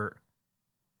 or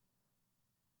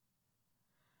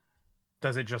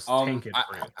does it just tank it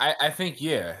for you? I think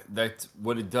that's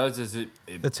what it does. Is it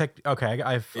okay?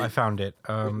 I found it.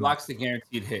 It blocks the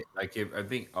guaranteed hit. Like I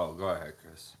think. Oh, go ahead,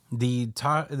 Chris. The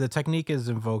technique is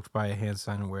invoked by a hand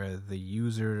sign where the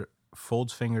user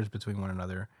folds fingers between one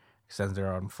another, extends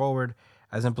their arm forward.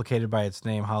 As implicated by its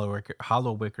name,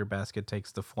 hollow wicker basket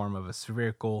takes the form of a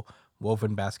spherical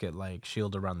woven basket-like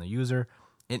shield around the user.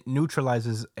 It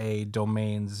neutralizes a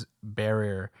domain's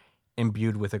barrier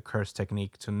imbued with a curse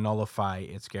technique to nullify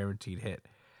its guaranteed hit.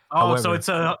 Oh, however,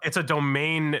 so it's a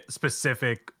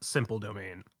domain-specific simple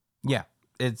domain. Yeah,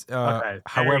 it's okay,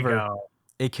 however,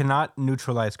 it cannot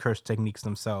neutralize curse techniques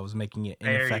themselves, making it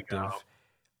ineffective.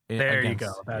 There you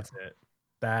go. That's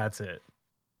it.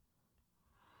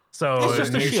 So It's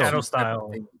just a shield. shadow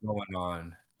style going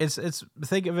on. It's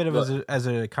think of it as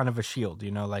a kind of a shield,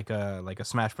 like a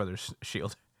Smash Brothers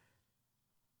shield.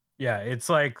 Yeah, it's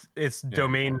like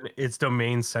domain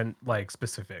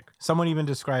specific. Someone even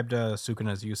described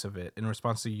Sukuna's use of it in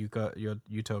response to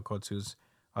Yuto Kotsu's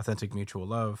authentic mutual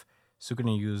love.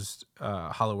 Sukuna used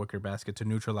Hollow Wicker Basket to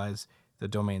neutralize the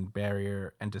domain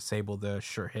barrier and disable the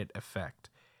sure hit effect.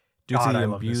 Due to the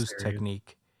imbue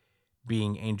technique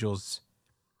being Angel's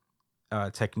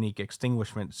technique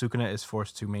extinguishment, Sukuna is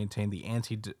forced to maintain the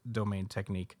anti-domain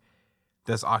technique,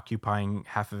 thus occupying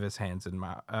half of his hands and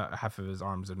half of his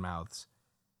arms and mouths.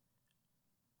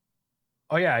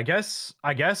 Oh yeah, I guess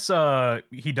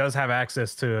he does have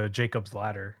access to Jacob's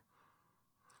ladder.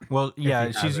 Well,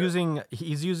 yeah,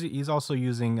 he's also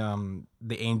using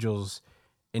the Angel's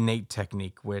innate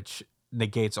technique, which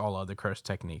negates all other curse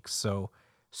techniques. So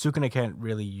Sukuna can't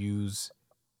really use,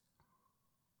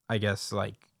 I guess,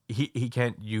 like he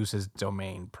can't use his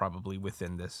domain probably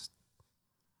within this.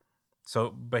 So,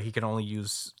 but he can only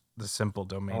use the simple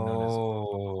domain.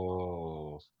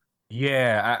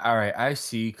 Yeah. All right. I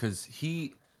see. Because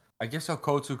I guess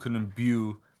Okotsu can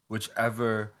imbue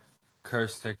whichever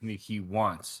curse technique he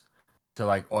wants to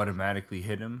like automatically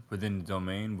hit him within the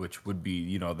domain, which would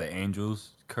be, the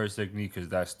Angel's curse technique, because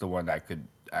that's the one that could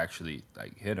actually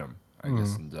like hit him, I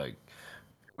guess, and like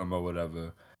or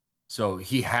whatever. So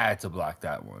he had to block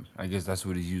that one. I guess that's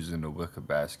what he's using the wicker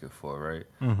basket for, right?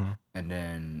 Mm-hmm. And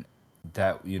then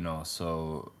that,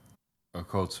 so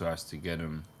Okotsu has to get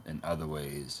him in other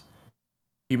ways.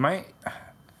 He might,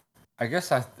 I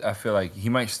guess I feel like he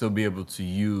might still be able to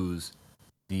use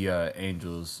the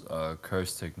Angel's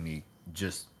curse technique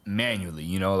just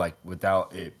manually, like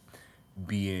without it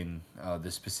being the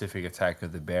specific attack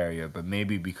of the barrier. But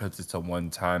maybe because it's a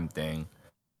one-time thing,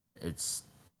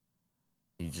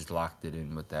 he just locked it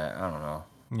in with that. I don't know.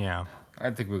 Yeah. I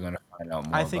think we're going to find out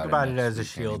more. I think about it as a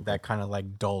shield that kind of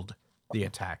like dulled the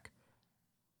attack.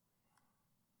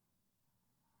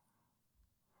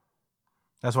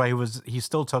 That's why he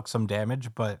still took some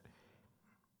damage, but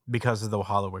because of the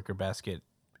Hollow Wicker Basket,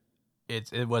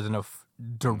 it wasn't a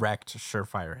direct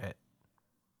surefire hit.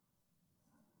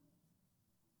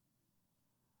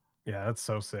 Yeah, that's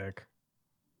so sick.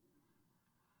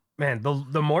 Man,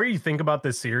 the more you think about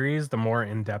this series, the more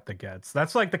in depth it gets.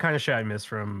 That's like the kind of shit I miss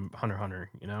from Hunter x Hunter,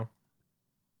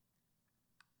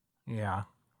 Yeah.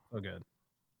 So good.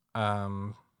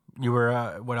 You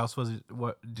were what else was it?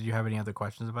 What did you have any other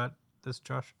questions about this,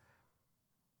 Josh?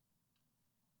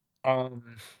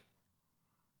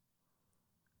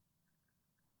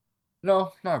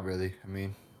 No, not really. I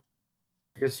mean,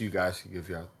 I guess you guys can give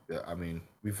you. I mean,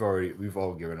 we've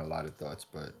all given a lot of thoughts,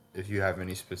 but if you have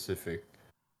any specific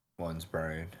ones,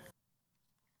 Brian.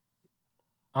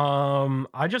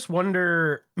 I just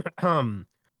wonder how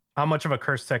much of a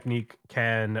curse technique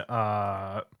can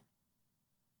Yuta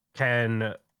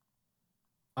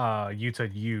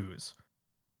use?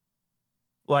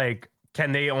 Like,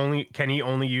 can he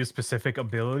only use specific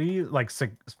ability, like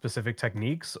specific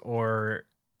techniques, or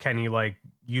can he like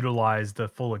utilize the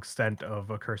full extent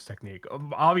of a curse technique?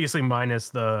 Obviously minus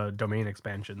the domain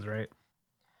expansions, right?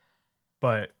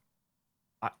 But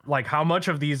like, how much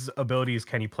of these abilities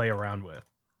can he play around with?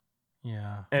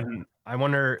 Yeah. And I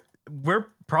wonder, we're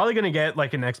probably going to get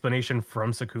like an explanation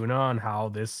from Sukuna on how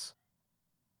this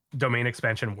domain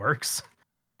expansion works,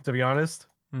 to be honest.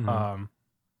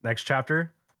 Next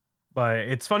chapter. But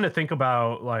it's fun to think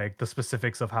about like the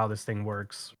specifics of how this thing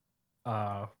works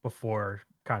before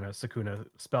kind of Sukuna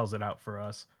spells it out for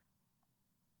us.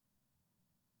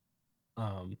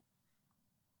 I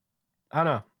don't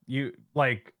know.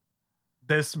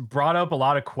 This brought up a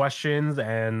lot of questions,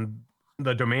 and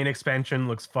the domain expansion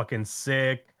looks fucking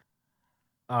sick.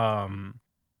 And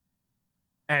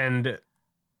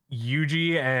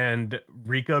Yuji and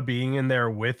Rika being in there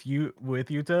with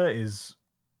Yuta is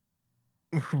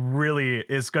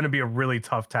going to be a really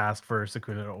tough task for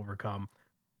Sukuna to overcome.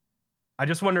 I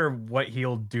just wonder what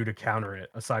he'll do to counter it,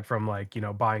 aside from like,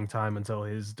 buying time until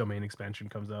his domain expansion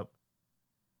comes up.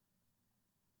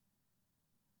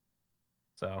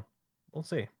 So we'll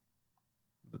see.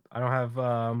 I don't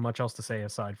have much else to say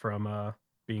aside from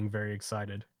being very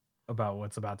excited about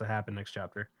what's about to happen next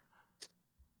chapter.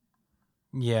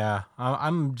 Yeah,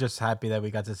 I'm just happy that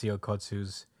we got to see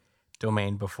Okotsu's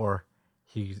domain before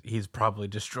he's probably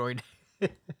destroyed.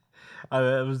 It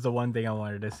was the one thing I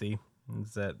wanted to see,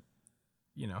 is that,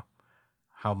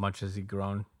 how much has he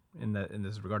grown in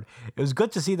this regard. It was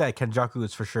good to see that Kenjaku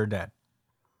is for sure dead.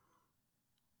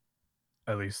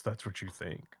 At least that's what you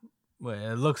think.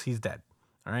 Well, it looks he's dead.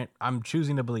 All right, I'm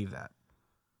choosing to believe that.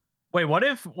 Wait, what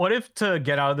if to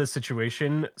get out of this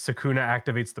situation, Sukuna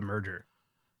activates the merger?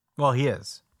 Well, he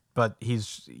is, but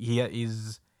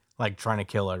he's like trying to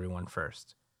kill everyone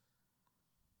first.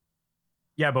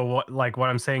 Yeah, but what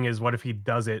I'm saying is, what if he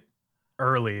does it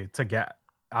early to get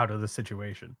out of the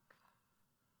situation?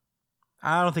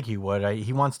 I don't think he would.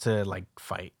 He wants to like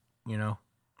fight, you know?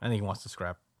 I think he wants to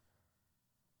scrap.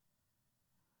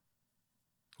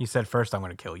 He said first I'm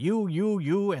going to kill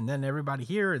you, and then everybody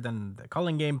here, and then the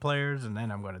Culling Game players, and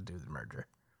then I'm going to do the merger.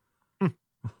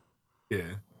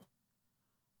 Yeah.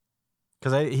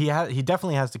 Because he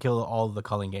definitely has to kill all the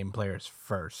Culling Game players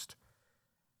first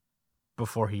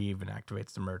before he even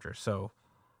activates the merger. So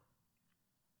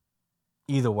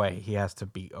either way, he has to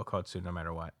beat Okotsu no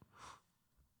matter what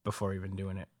before even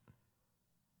doing it.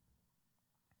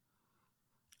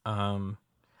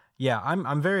 Yeah,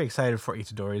 I'm very excited for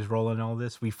Itadori's role in all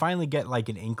this. We finally get like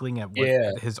an inkling at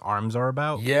what his arms are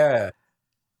about. Yeah.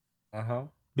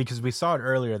 Because we saw it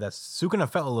earlier that Sukuna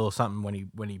felt a little something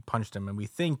when he punched him, and we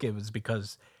think it was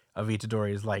because of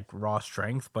Itadori's like raw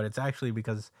strength, but it's actually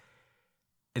because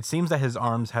it seems that his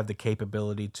arms have the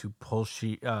capability to pull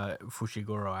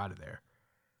Fushiguro out of there.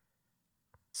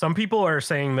 Some people are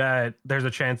saying that there's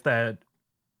a chance that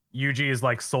Yuji is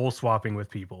like soul swapping with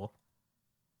people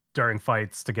during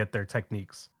fights to get their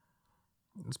techniques.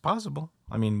 It's possible.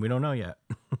 I mean, we don't know yet.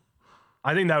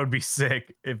 I think that would be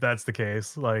sick if that's the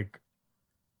case. Like,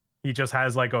 he just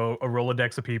has like a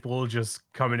Rolodex of people just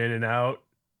coming in and out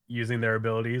using their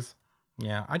abilities.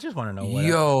 Yeah, I just want to know what.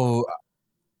 Yo,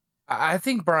 I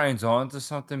think Brian's on to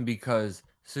something because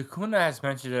Sukuna has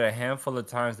mentioned it a handful of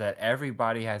times that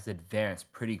everybody has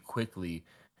advanced pretty quickly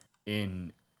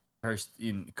in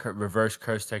reverse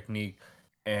curse technique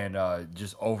and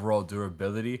just overall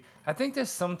durability. I think there's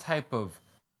some type of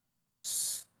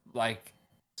like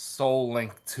soul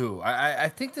link too. I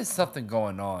think there's something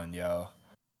going on, yo.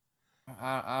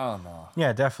 I don't know.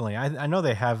 Yeah, definitely. I know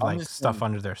they have like stuff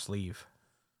under their sleeve.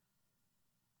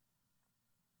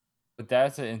 But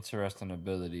that's an interesting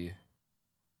ability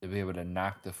to be able to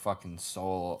knock the fucking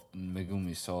soul,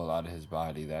 Megumi's soul, out of his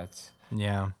body. That's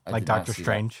like Doctor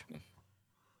Strange.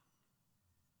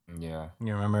 Yeah,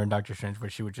 you remember in Doctor Strange where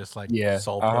she would just like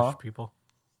soul push people?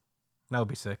 That would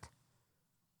be sick.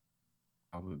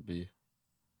 That would be.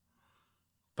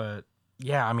 But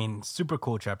yeah, I mean, super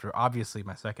cool chapter. Obviously,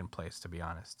 my second place, to be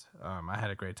honest. I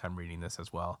had a great time reading this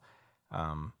as well.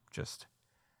 When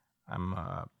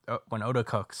Oda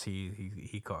cooks,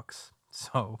 he cooks.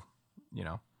 So, you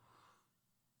know.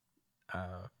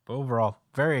 But overall,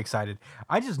 very excited.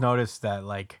 I just noticed that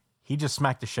like he just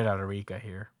smacked the shit out of Rika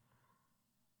here.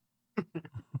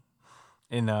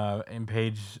 in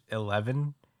page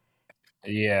 11.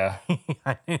 Yeah,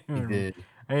 I didn't he did.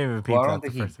 I didn't even peep I that don't the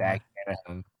think he first time. backhanded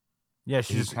him. Yeah,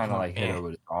 she just kind of like hit her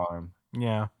with his arm.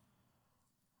 Yeah.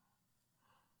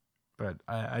 But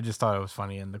I just thought it was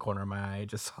funny in the corner of my eye. I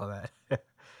just saw that.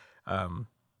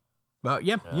 But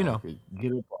yeah, you know.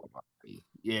 Get up on my face.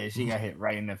 Yeah, she got hit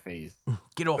right in the face.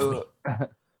 Get off me.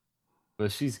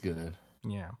 But she's good.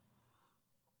 Yeah.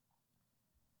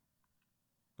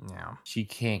 Yeah. She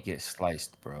can't get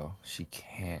sliced, bro. She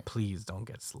can't. Please don't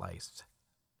get sliced.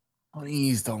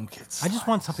 Please don't get sliced. I just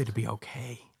want something to be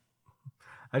okay.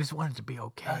 I just want it to be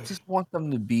okay. I just want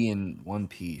them to be in one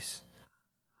piece.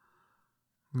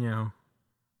 Yeah.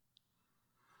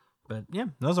 But yeah,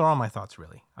 those are all my thoughts,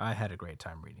 really. I had a great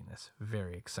time reading this.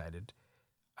 Very excited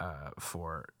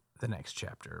for the next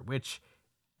chapter, which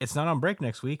it's not on break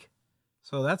next week.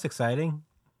 So that's exciting.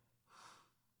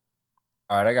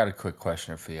 All right, I got a quick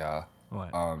question for y'all. What?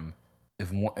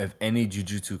 If any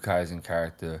Jujutsu Kaisen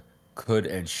character could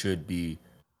and should be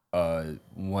a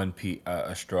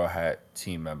Straw Hat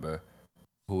team member,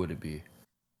 who would it be?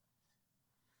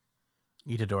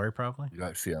 Itadori, probably. You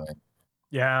got feeling?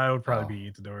 Yeah, it would probably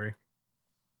be Itadori.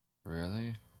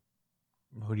 Really?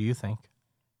 Who do you think?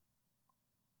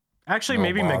 Actually,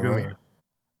 maybe Megumi.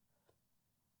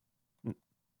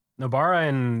 Nobara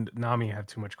and Nami have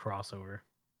too much crossover.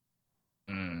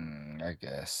 I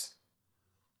guess.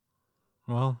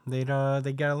 Well, they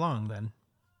get along then.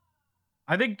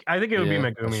 I think it would be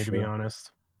Megumi, to be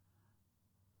honest.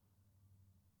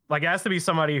 Like, it has to be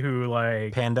somebody who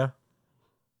like Panda,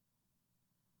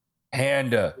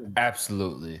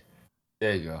 absolutely.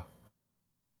 There you go.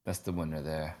 That's the winner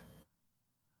there.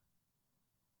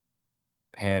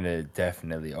 Panda,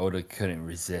 definitely. Oda couldn't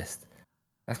resist.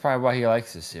 That's probably why he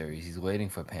likes this series. He's waiting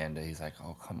for Panda. He's like,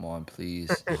 oh, come on, please.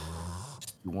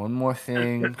 Just do one more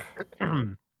thing.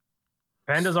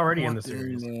 Panda's already in the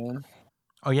series. Man.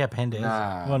 Oh yeah, Panda is.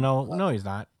 Well, no, he's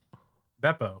not.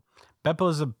 Beppo.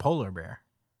 Beppo's a polar bear.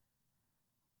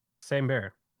 Same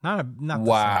bear. Not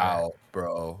wow,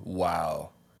 bro.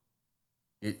 Wow.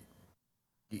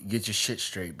 Get your shit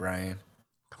straight, Brian.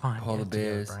 Come on, Polar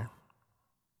bears together,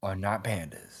 are not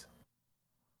pandas.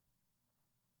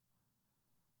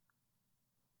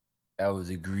 That was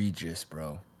egregious,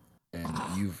 bro. And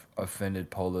you've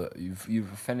offended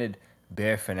you've offended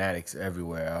bear fanatics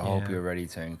everywhere. I hope you're ready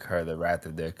to incur the wrath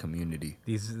of their community.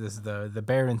 This is the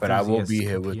bear enthusiast. But I will be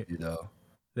here with you, though.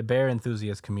 The bear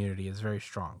enthusiast community is very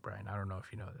strong, Brian. I don't know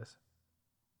if you know this.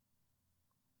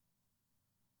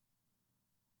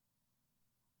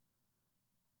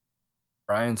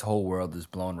 Brian's whole world is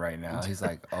blown right now. He's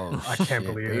like, "Oh, I can't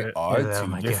believe it. Are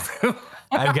too different."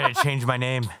 I've got to change my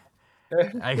name.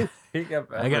 I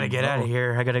gotta get out of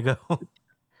here. I gotta go.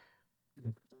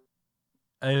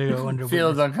 I gotta go under.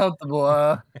 Feels uncomfortable.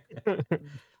 I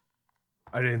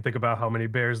didn't think about how many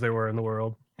bears there were in the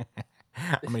world.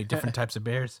 How many different types of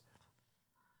bears?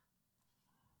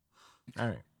 All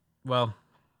right. Well,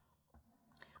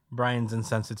 Brian's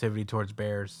insensitivity towards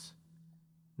bears,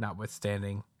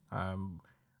 notwithstanding, are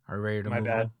we ready to move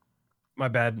on? My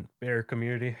bad, bear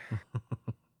community.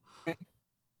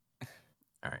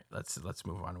 All right, let's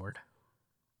move onward.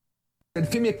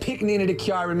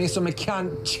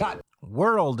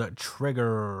 World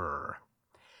Trigger.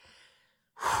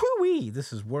 Whoo-wee.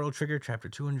 This is World Trigger, chapter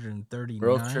 239.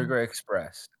 World Trigger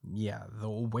Express. Yeah, the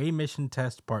Away Mission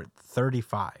Test, part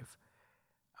 35.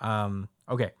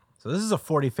 Okay, so this is a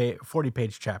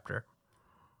 40-page chapter.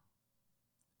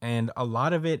 And a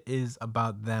lot of it is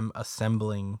about them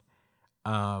assembling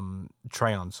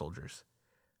Tryon soldiers.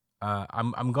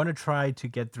 I'm going to try to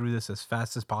get through this as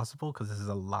fast as possible because this is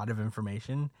a lot of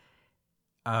information.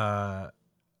 I'll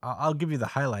give you the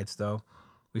highlights, though.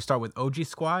 We start with OG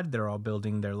Squad. They're all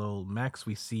building their little mechs.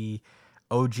 We see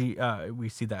we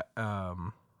see that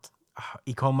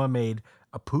Ikoma made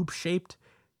a poop-shaped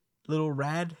little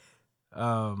rad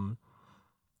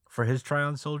for his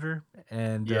Tryon soldier.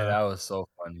 And yeah, that was so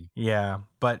funny. Yeah,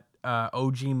 but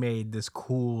OG made this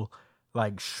cool,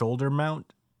 like, shoulder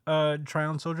mount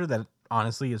Tryon soldier that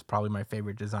honestly is probably my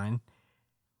favorite design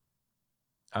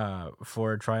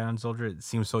for a Tryon soldier. It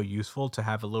seems so useful to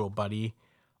have a little buddy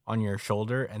on your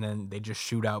shoulder and then they just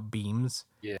shoot out beams.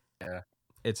 Yeah.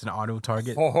 It's an auto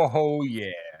target. Oh,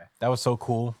 yeah. That was so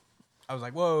cool. I was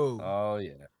like, whoa. Oh,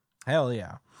 yeah. Hell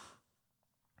yeah.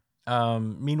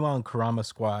 Meanwhile, in Kurama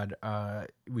Squad,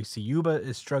 we see Yuba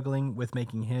is struggling with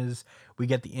making his. We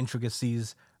get the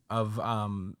intricacies of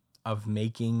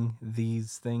making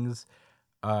these things.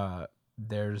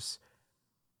 There's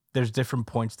different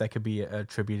points that could be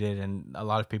attributed, and a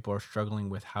lot of people are struggling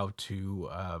with how to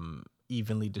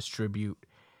evenly distribute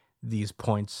these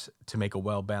points to make a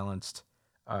well-balanced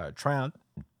Tryon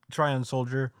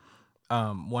soldier.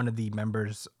 One of the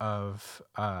members of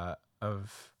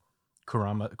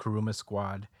Kuruma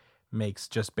Squad makes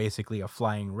just basically a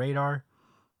flying radar,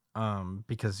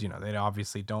 because they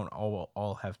obviously don't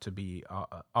all have to be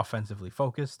offensively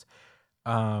focused.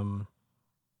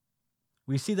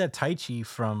 We see that Taichi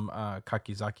from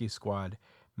Kakizaki Squad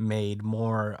made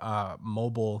more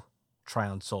mobile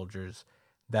Tryon soldiers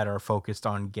that are focused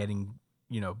on getting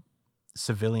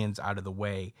civilians out of the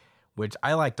way, which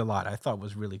I liked a lot. I thought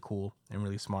was really cool and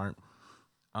really smart.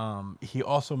 He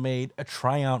also made a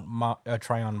Tryon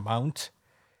mount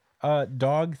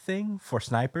dog thing for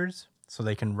snipers, so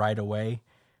they can ride away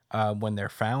when they're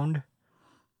found,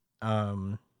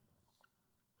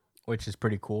 which is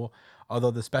pretty cool.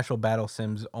 Although the special battle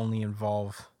sims only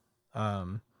involve,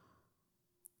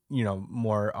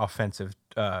 more offensive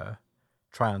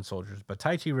Tryon soldiers. But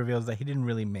Taichi reveals that he didn't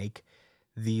really make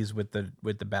these with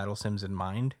the battle sims in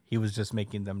mind. He was just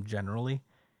making them generally.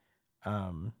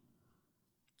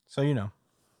 So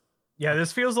Yeah,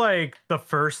 this feels like the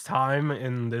first time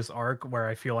in this arc where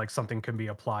I feel like something can be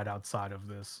applied outside of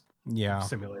this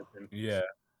simulation. Yeah.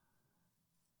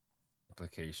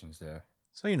 Applications there.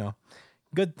 So,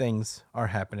 good things are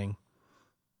happening.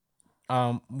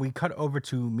 We cut over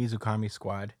to Mizukami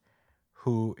Squad,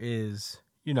 who is,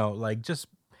 just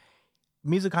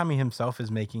Mizukami himself is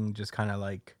making just kind of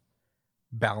like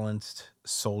balanced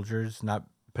soldiers, not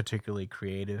particularly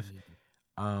creative.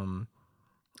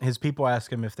 His people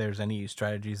ask him if there's any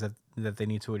strategies that they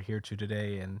need to adhere to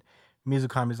today, and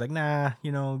Mizukami's like, nah,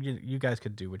 you guys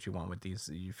could do what you want with these.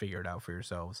 You figure it out for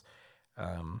yourselves.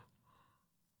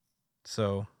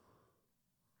 So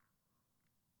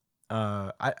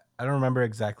I don't remember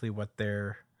exactly what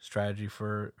their strategy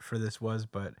for this was,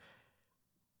 but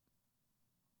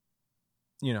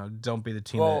don't be the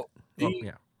team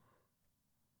that.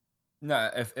 No,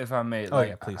 if I may,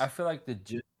 please. I feel like the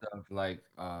gist of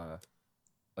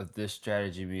of this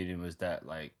strategy meeting was that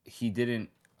he didn't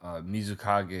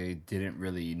Mizukage didn't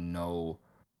really know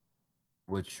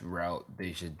which route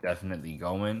they should definitely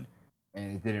go in,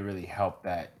 and it didn't really help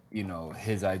that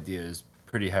his ideas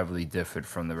pretty heavily differed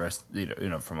from the rest,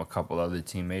 from a couple other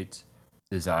teammates,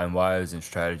 design wise and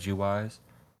strategy wise.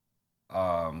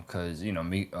 Because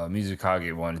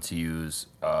Mizukage wanted to use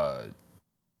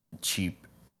cheap,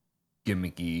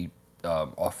 gimmicky,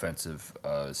 offensive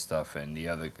stuff, and the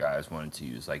other guys wanted to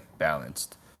use like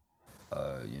balanced,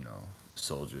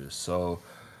 soldiers. So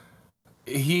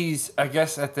I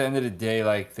guess at the end of the day,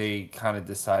 like they kind of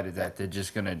decided that they're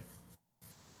just gonna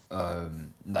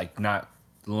like not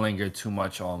linger too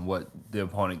much on what the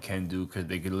opponent can do because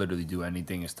they could literally do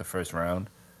anything. It's the first round,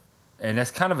 and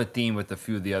that's kind of a theme with a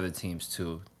few of the other teams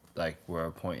too. Like where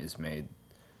a point is made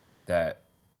that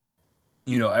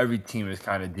every team is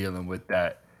kind of dealing with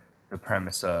that, the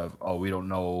premise of, oh, we don't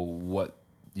know what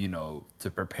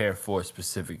to prepare for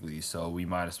specifically, so we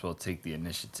might as well take the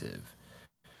initiative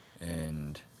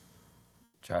and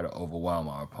try to overwhelm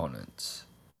our opponents.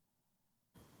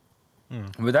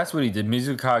 But that's what he did.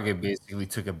 Mizukage basically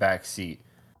took a back seat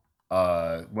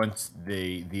once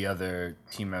the other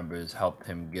team members helped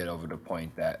him get over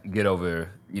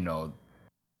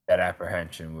that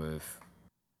apprehension with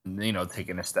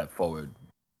taking a step forward.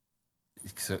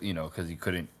 So because he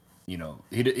couldn't,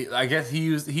 I guess he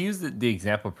used the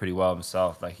example pretty well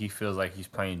himself. Like he feels like he's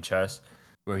playing chess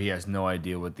where he has no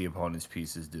idea what the opponent's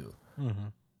pieces do. Mm-hmm.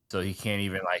 So he can't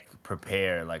even like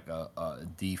prepare like a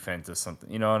defense or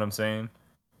something. You know what I'm saying?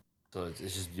 So it's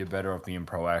just you're better off being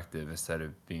proactive instead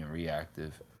of being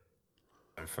reactive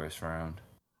for the first round.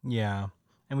 Yeah,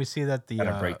 and we see that the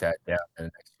Gotta break that down in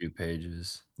the next few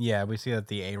pages. Yeah, we see that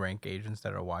the A rank agents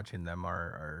that are watching them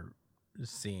are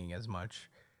seeing as much.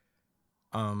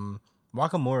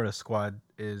 Wakamura's squad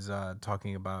is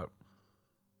talking about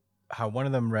how one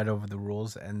of them read over the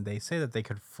rules and they say that they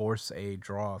could force a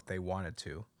draw if they wanted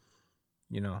to.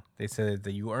 They said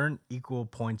that you earn equal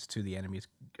points to the enemy's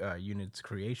unit's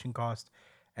creation cost,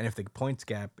 and if the points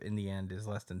gap in the end is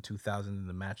less than 2,000, then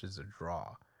the match is a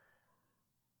draw.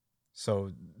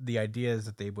 So the idea is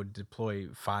that they would deploy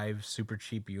 5 super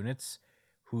cheap units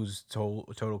whose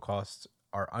total costs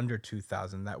are under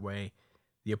 2,000. That way,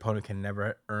 the opponent can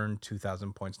never earn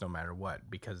 2,000 points no matter what,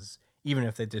 because even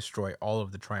if they destroy all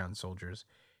of the Tryon soldiers,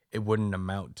 it wouldn't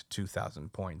amount to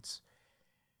 2,000 points.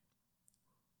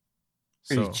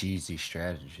 Pretty cheesy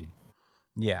strategy.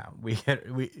 Yeah,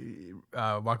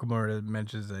 Wakamura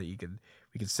mentions that we could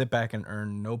sit back and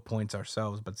earn no points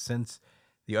ourselves, but since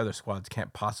the other squads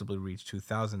can't possibly reach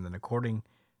 2,000, then according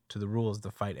to the rules,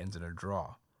 the fight ends in a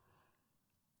draw.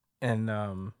 And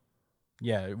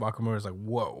Wakamura's like,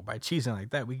 whoa, by cheesing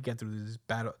like that, we could get through these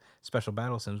special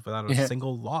battle sims without a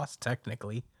single loss,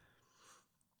 technically.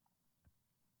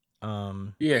 Yeah,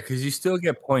 because you still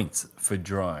get points for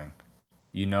drawing.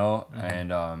 Mm-hmm.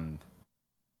 And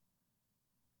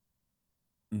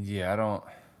I don't.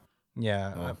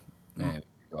 Yeah.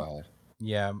 Go ahead.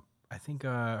 Yeah, I think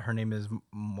her name is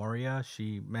Moria.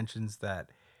 She mentions that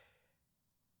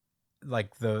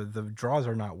like the draws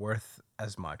are not worth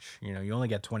as much. You only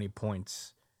get 20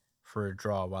 points for a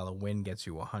draw, while a win gets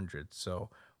you 100. So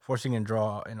forcing a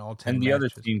draw in all 10 and the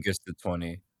matches, other team gets the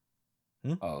 20.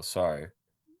 Hmm? Oh, sorry.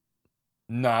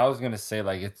 No, I was gonna say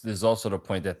like there's also the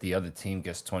point that the other team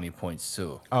gets 20 points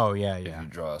too. Oh yeah, if you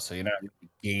draw, so you're not really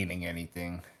gaining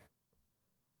anything.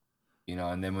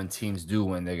 And then when teams do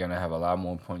win, they're gonna have a lot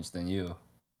more points than you.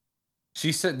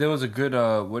 She said there was a good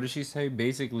what did she say?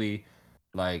 Basically,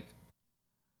 like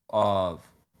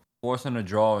forcing a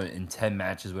draw in 10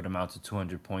 matches would amount to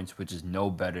 200 points, which is no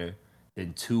better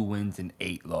than 2 wins and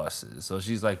 8 losses. So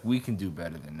she's like, we can do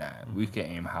better than that. We can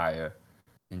aim higher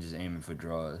than just aiming for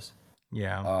draws.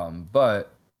 Yeah.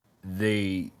 But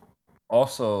they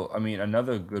also,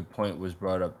 another good point was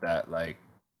brought up that like,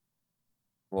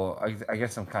 well, I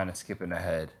guess I'm kind of skipping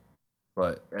ahead,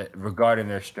 but regarding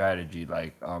their strategy,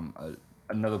 like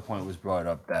another point was brought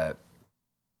up that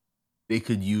they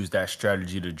could use that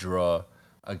strategy to draw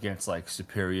against like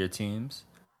superior teams,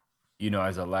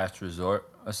 as a last resort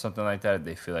or something like that.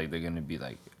 They feel like they're going to be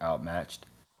like outmatched.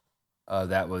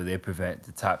 That way they prevent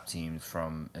the top teams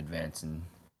from advancing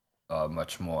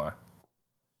much more,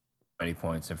 many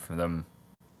points, and from them,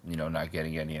 not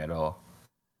getting any at all.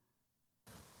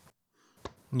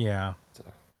 Yeah. So,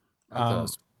 I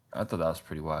thought that was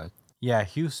pretty wise. Yeah,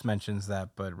 Hughes mentions that,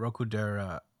 but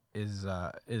Rokudera is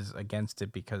against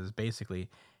it because basically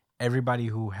everybody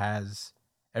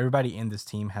in this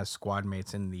team has squad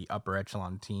mates in the upper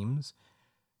echelon teams.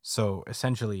 So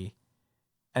essentially,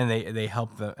 and they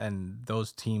help and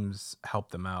those teams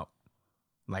help them out.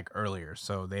 like earlier,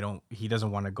 so he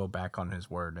doesn't want to go back on his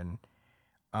word and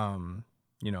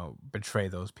betray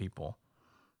those people.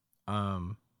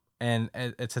 And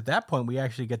it's at that point we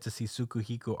actually get to see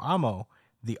Tsukuhiko Amo,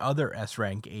 the other S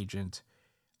rank agent.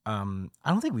 I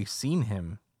don't think we've seen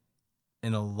him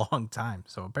in a long time,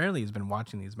 so apparently he's been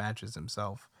watching these matches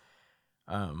himself.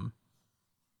 And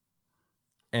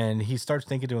he starts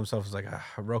thinking to himself, "It's like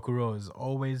Rokuro is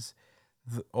always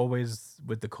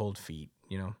with the cold feet."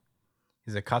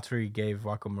 He's like, Katsuri gave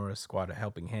Wakamura's squad a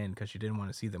helping hand because she didn't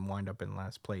want to see them wind up in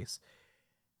last place.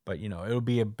 But it'll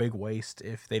be a big waste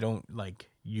if they don't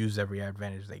use every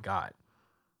advantage they got.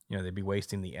 They'd be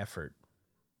wasting the effort.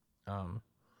 And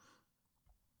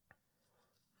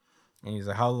he's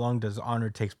like, how long does honor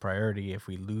takes priority if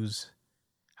we lose?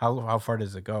 How far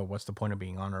does it go? What's the point of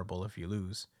being honorable if you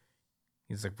lose?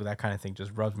 He's like, well, that kind of thing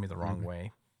just rubs me the wrong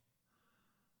way.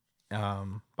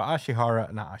 But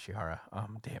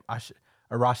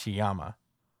Arashiyama.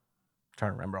 I'm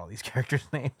trying to remember all these characters'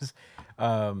 names.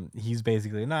 He's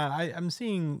basically, I'm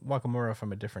seeing Wakamura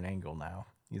from a different angle now.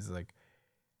 He's like,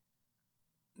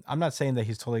 I'm not saying that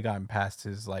he's totally gotten past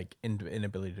his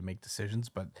inability to make decisions,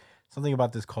 but something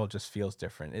about this call just feels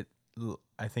different.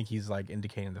 I think he's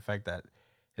indicating the fact that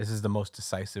this is the most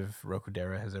decisive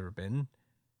Rokudera has ever been.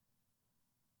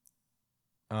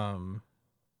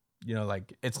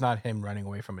 It's not him running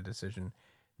away from a decision.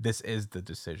 This is the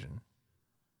decision.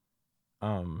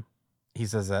 He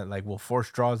says that we'll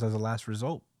force draws as a last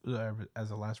resort,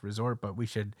 but we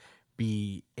should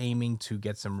be aiming to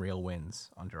get some real wins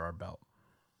under our belt.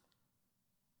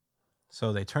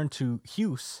 So they turn to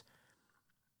Hughes,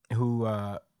 who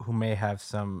may have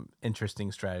some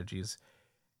interesting strategies,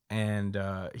 and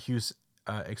Hughes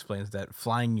explains that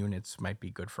flying units might be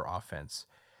good for offense.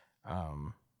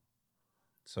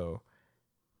 So,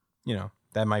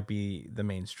 that might be the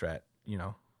main strat,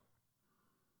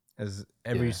 as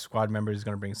every squad member is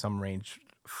going to bring some ranged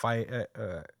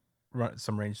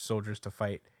soldiers to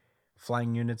fight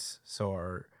flying units. So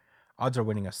our odds are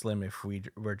winning are slim if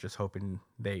we're just hoping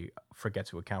they forget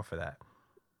to account for that.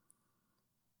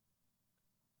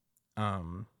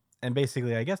 And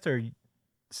basically, I guess they're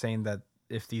saying that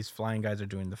if these flying guys are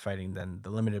doing the fighting, then the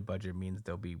limited budget means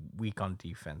they'll be weak on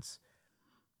defense.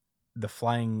 The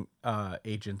flying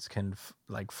agents can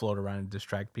float around and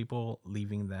distract people,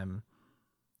 leaving the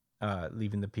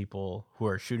people who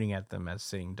are shooting at them as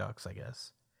sitting ducks, I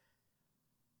guess.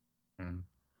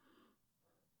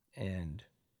 And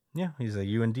yeah, he's like,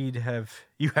 you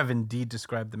have indeed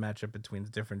described the matchup between the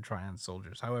different Tryon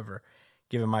soldiers. However,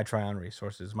 given my Tryon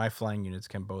resources, my flying units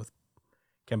can boast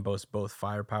both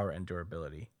firepower and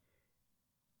durability.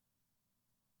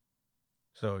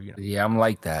 So yeah, I'm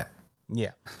like that.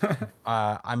 Yeah.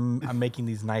 I'm making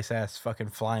these nice ass fucking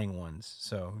flying ones.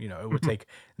 So, it would take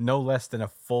no less than a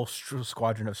full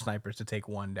squadron of snipers to take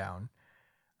one down.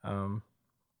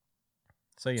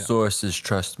 So, sources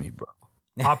trust me, bro.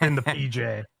 Hop in the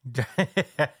PJ.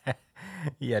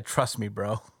 Yeah, trust me,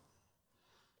 bro.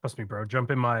 Trust me, bro.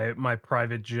 Jump in my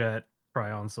private jet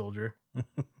Tryon soldier.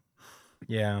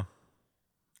 Yeah.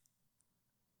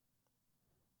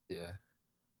 Yeah.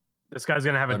 This guy's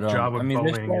gonna have a job with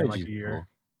Boeing in like a year.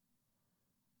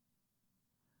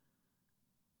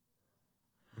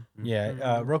 Yeah,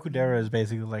 Rokudera is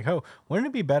basically like, oh, wouldn't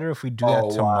it be better if we do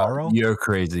that tomorrow? Wow. You're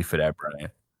crazy for that,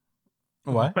 Brian.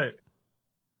 What?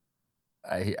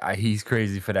 He's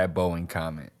crazy for that Boeing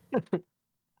comment.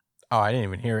 Oh, I didn't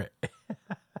even hear it.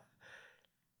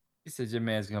 He said your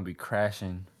man's gonna be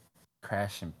crashing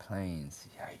planes.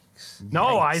 Yikes.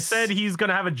 No, I said he's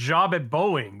gonna have a job at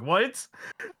Boeing. What?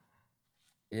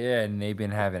 Yeah, and they've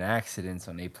been having accidents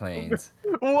on their planes.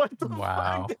 What the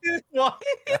wow. fuck? What?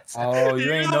 Oh, you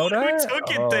ain't know that? Who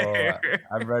took it there?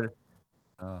 I read it.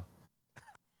 Oh.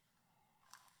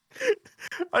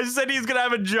 I said he's gonna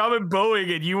have a job at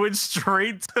Boeing, and you went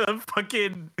straight to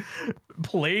fucking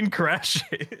plane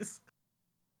crashes.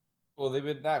 Well, they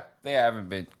haven't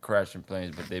been crashing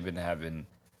planes, but they've been having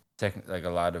a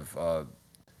lot of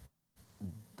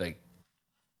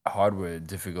hardware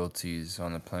difficulties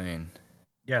on the plane.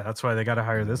 Yeah, that's why they got to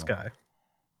hire this guy.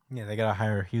 Yeah, they got to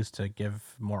hire Hughes to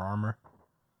give more armor.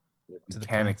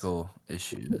 Mechanical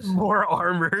issues. More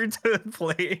armor to the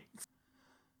planes.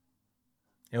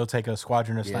 It will take a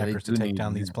squadron of snipers to take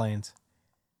down these planes.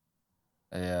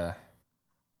 Yeah.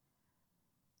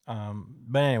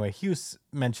 But anyway, Hughes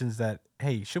mentions that,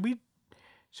 hey, should we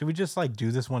just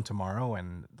do this one tomorrow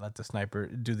and let the sniper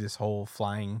do this whole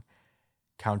flying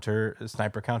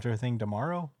sniper counter thing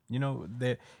tomorrow?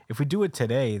 If we do it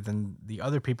today, then the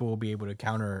other people will be able to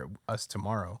counter us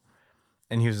tomorrow.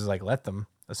 And Hughes is like, let them.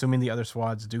 Assuming the other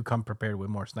squads do come prepared with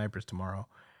more snipers tomorrow,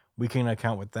 we can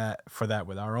account for that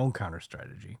with our own counter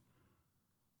strategy.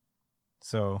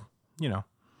 So,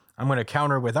 I'm going to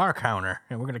counter with our counter,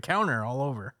 and we're going to counter all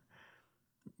over.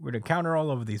 We're going to counter all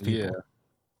over these people. Yeah.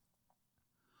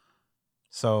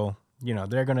 So,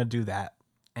 they're going to do that.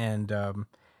 And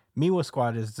Miwa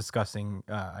squad is discussing,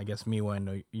 I guess Miwa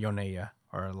and Yoneya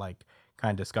are like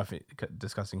kind of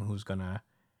discussing who's going to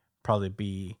probably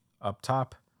be up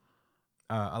top.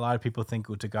 A lot of people think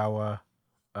Utagawa,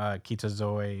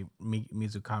 Kitazoe,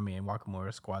 Mizukami, and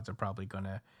Wakamura squads are probably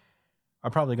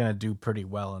gonna do pretty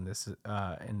well on this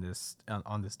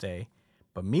day.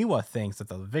 But Miwa thinks that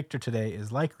the victor today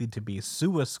is likely to be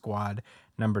Suwa squad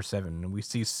number 7, and we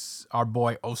see our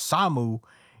boy Osamu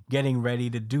getting ready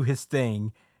to do his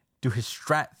thing, do his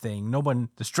strat thing. The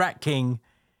Strat King.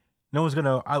 No one's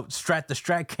gonna outstrat the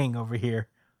Strat King over here.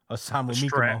 Osamu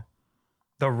Mikomo.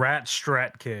 The Rat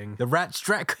Strat King. The Rat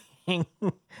Strat King.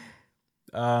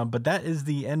 But that is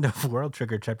the end of World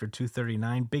Trigger chapter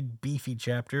 239. Big beefy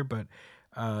chapter. But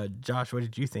Josh, what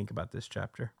did you think about this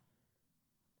chapter?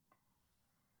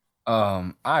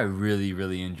 I really,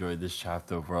 really enjoyed this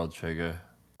chapter of World Trigger.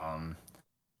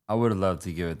 I would have loved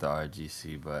to give it the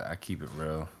RGC, but I keep it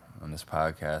real on this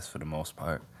podcast for the most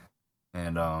part.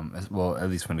 And at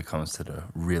least when it comes to the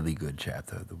really good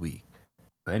chapter of the week.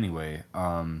 But anyway,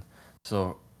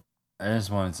 so I just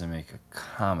wanted to make a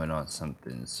comment on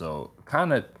something. So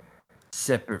kind of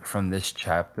separate from this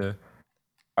chapter,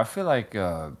 I feel like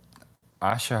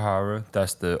Ashihara,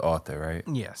 that's the author, right?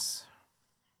 Yes.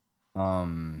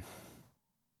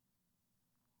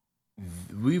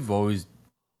 We've always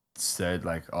said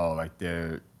like,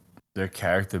 their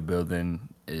character building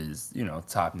is,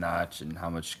 top notch, and how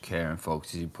much care and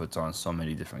focus he puts on so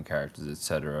many different characters,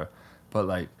 etc. But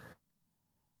like,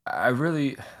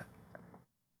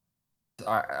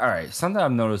 all right, something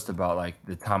I've noticed about like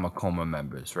the Tamakoma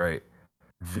members, right?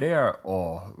 They are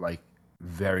all like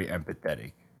very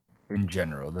empathetic in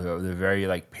general. They're very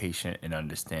like patient and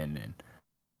understanding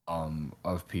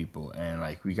of people, and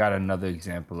like we got another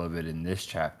example of it in this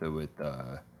chapter with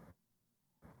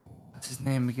what's his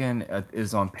name again? It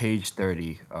is on page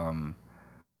 30.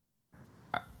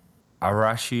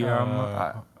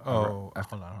 Arashiyama. Hold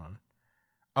on.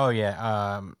 Oh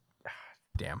yeah.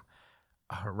 Damn.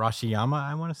 Rashiyama,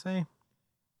 I want to say.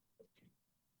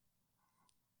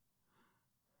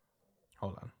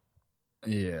 Hold on.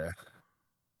 Yeah.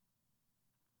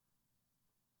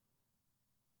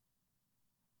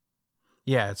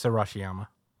 Yeah, it's Arashiyama.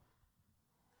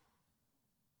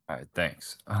 All right,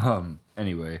 thanks.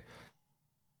 Anyway,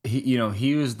 he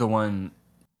was the one,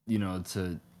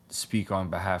 to speak on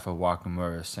behalf of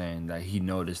Wakamura, saying that he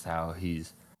noticed how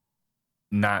he's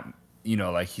not,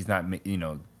 he's not,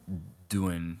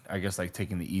 doing, I guess, like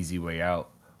taking the easy way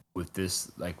out with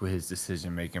this, like with his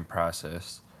decision making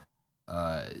process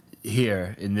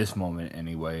here in this moment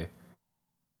anyway.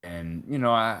 And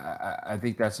I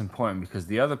think that's important, because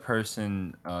the other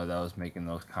person that was making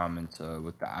those comments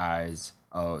with the eyes,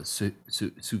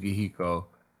 Sugihiko,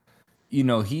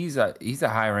 he's a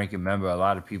high ranking member. A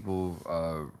lot of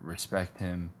people respect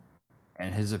him,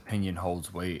 and his opinion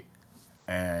holds weight.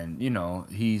 And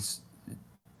he's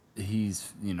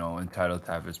entitled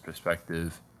to have his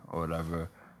perspective or whatever.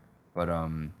 But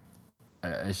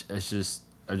it's just,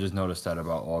 I just noticed that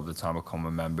about all the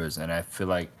Tamakoma members, and I feel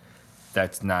like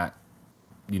that's not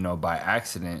by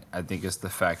accident. I think it's the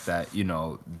fact that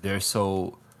it's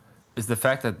the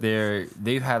fact that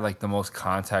they've had like the most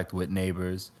contact with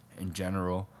neighbors in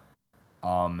general,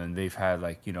 and they've had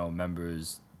like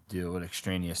members deal with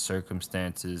extraneous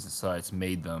circumstances, and so it's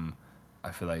made them,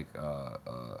 I feel like,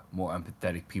 more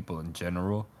empathetic people in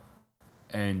general.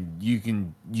 And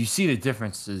you see the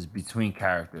differences between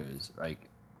characters, like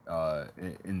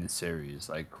in the series,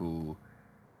 like who,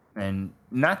 and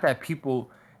not that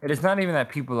people. It is not even that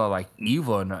people are like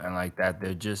evil or nothing like that.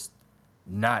 They're just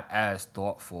not as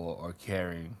thoughtful or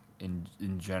caring in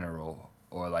general,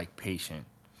 or like patient,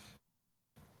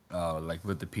 like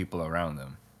with the people around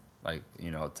them, like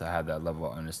to have that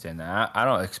level of understanding. I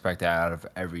don't expect that out of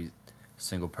every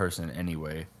single person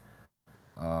anyway,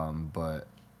 but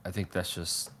I think that's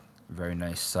just very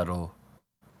nice, subtle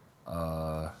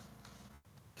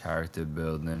character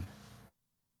building.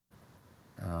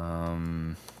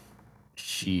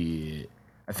 Shit.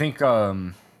 I think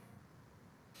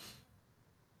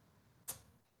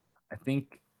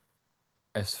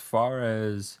as far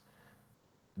as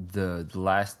the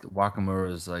last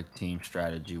Wakamura's like team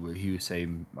strategy, where he was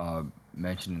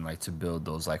mentioning like to build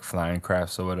those like flying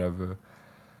crafts or whatever,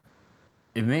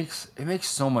 it makes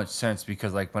so much sense,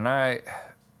 because like when I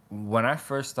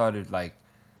first started like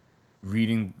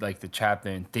reading like the chapter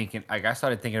and thinking, like I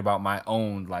started thinking about my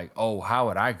own, like, oh, how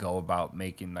would I go about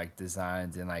making like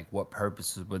designs and like what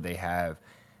purposes would they have?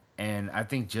 And I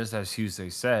think just as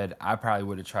Husei said, I probably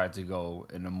would have tried to go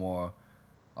in a more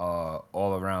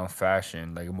all around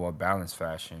fashion, like a more balanced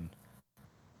fashion.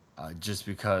 Just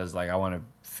because like I want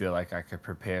to feel like I could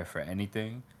prepare for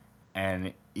anything.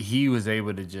 And he was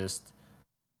able to just,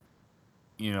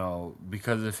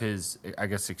 because of his, I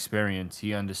guess, experience,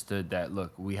 he understood that,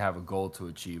 look, we have a goal to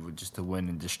achieve, which is to win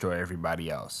and destroy everybody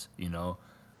else.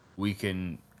 We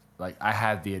can, like, I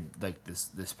have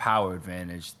this power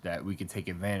advantage that we can take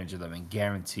advantage of them and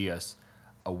guarantee us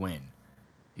a win,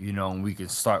 and we can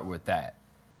start with that.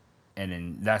 And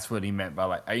then that's what he meant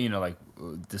by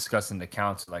discussing the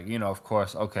council. Like, of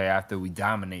course, okay, after we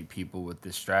dominate people with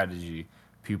this strategy,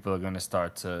 people are going to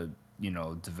start to,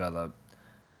 develop,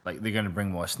 like they're going to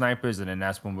bring more snipers. And then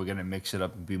that's when we're going to mix it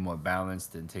up and be more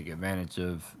balanced and take advantage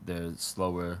of the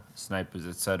slower snipers,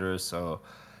 etc. So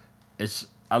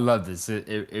I love this.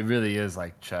 It really is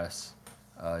like chess,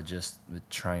 just with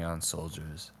Tryon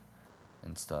soldiers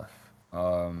and stuff.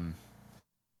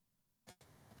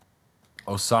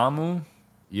 Osamu,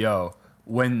 yo,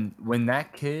 when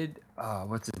that kid,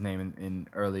 what's his name in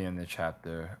early in the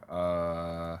chapter,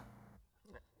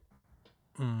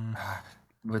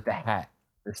 with the hat,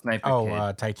 the sniper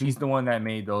kid. Taichi. He's the one that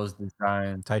made those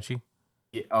designs. Taichi.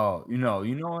 Yeah, oh, you know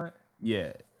what?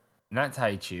 Yeah, not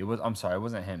Taichi. I'm sorry, it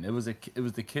wasn't him. It was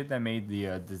the kid that made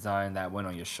the design that went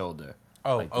on your shoulder.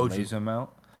 Oh, like the OG. laser mount.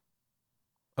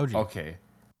 OG. Okay,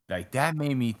 like that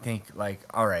made me think. Like,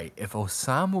 all right, if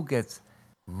Osamu gets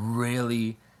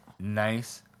really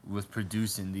nice with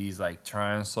producing these like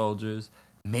Tryon soldiers,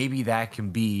 maybe that can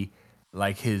be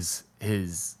like his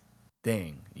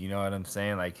thing. You know what I'm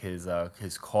saying? Like his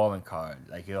calling card.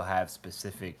 Like he'll have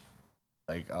specific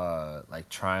like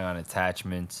Tryon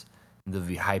attachments. They'll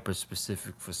be hyper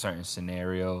specific for certain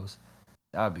scenarios.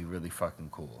 That would be really fucking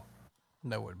cool.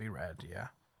 That would be rad, yeah.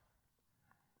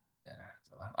 Yeah.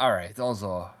 So, all right, those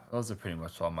are pretty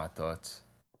much all my thoughts.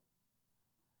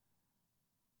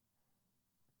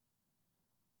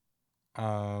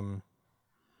 Brian,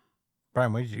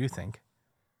 what did you think?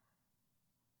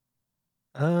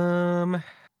 I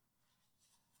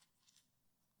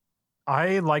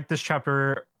like this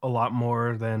chapter a lot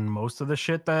more than most of the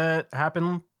shit that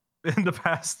happened in the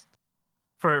past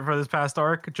for this past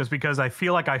arc, just because I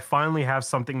feel like I finally have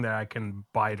something that I can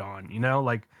bite on,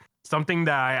 like something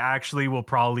that I actually will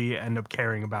probably end up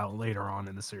caring about later on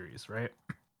in the series, right?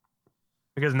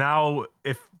 Because now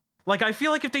I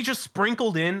feel like if they just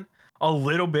sprinkled in a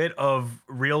little bit of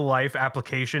real life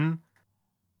application,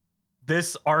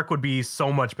 this arc would be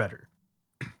so much better.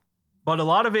 But a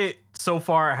lot of it so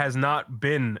far has not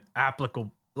been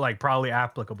applicable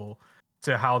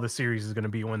to how the series is going to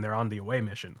be when they're on the away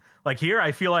mission. Like here,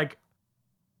 I feel like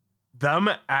them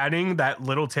adding that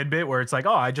little tidbit where it's like,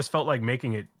 oh, I just felt like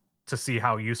making it to see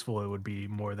how useful it would be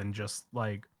more than just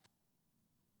like,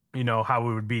 how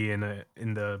it would be in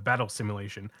the battle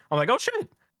simulation. I'm like, oh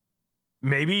shit,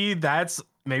 maybe that's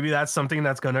something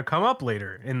that's going to come up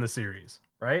later in the series,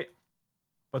 right?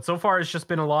 But so far, it's just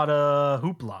been a lot of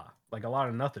hoopla, like a lot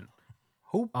of nothing.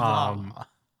 Hoopla.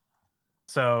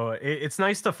 So it's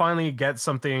nice to finally get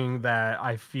something that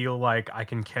I feel like I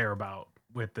can care about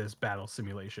with this battle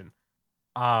simulation.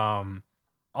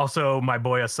 Also, my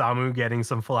boy Osamu getting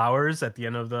some flowers at the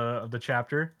end of the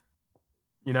chapter.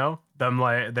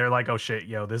 They're like, oh shit,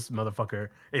 yo, this motherfucker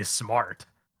is smart,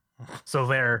 so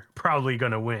they're probably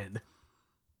gonna win.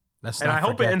 I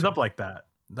hope it ends up like that.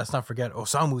 Let's not forget,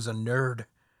 Osamu's a nerd.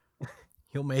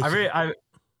 He'll make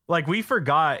it. We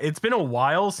forgot. It's been a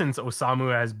while since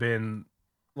Osamu has been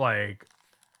like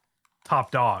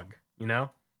top dog.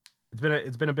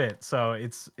 It's been a bit. So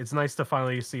it's nice to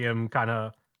finally see him kind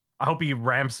of. I hope he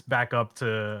ramps back up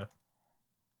to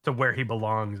where he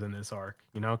belongs in this arc.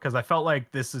 Because I felt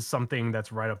like this is something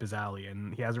that's right up his alley,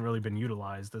 and he hasn't really been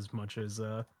utilized as much as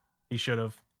he should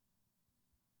have.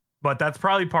 But that's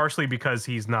probably partially because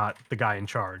he's not the guy in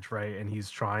charge, right? And he's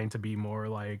trying to be more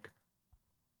like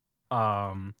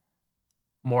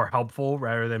more helpful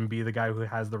rather than be the guy who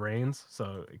has the reins.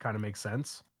 So it kind of makes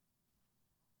sense.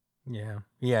 Yeah.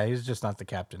 Yeah, he's just not the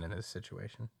captain in this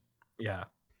situation. Yeah.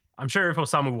 I'm sure if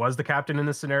Osamu was the captain in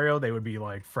this scenario, they would be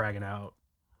like fragging out.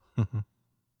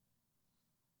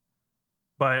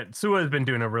 But Suwa has been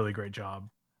doing a really great job.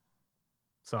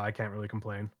 So I can't really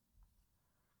complain.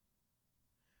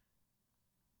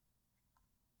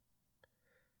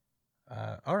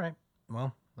 All right.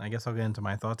 Well, I guess I'll get into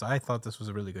my thoughts. I thought this was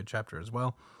a really good chapter as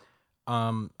well.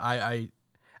 I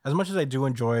as much as I do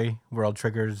enjoy World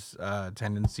Trigger's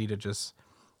tendency to just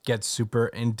get super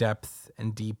in depth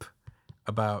and deep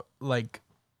about like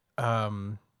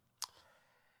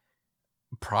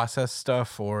process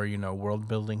stuff or world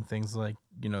building things, like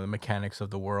the mechanics of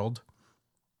the world.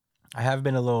 I have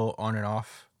been a little on and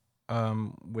off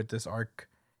with this arc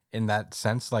in that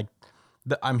sense. Like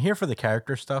I'm here for the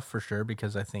character stuff for sure,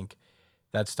 because I think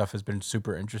that stuff has been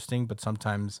super interesting, but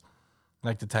sometimes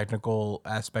like the technical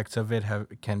aspects of it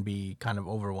can be kind of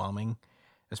overwhelming,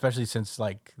 especially since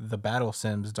like the battle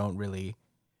sims aren't really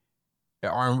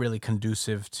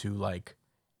conducive to like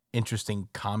interesting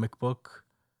comic book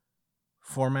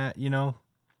format,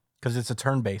 because it's a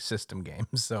turn-based system game.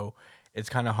 So it's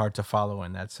kind of hard to follow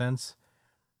in that sense,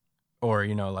 or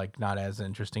like not as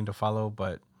interesting to follow.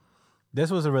 But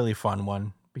this was a really fun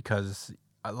one because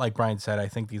like Brian said, I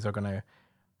think these are going to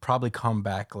probably come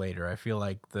back later. I feel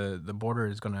like the border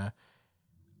is going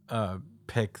to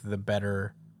pick the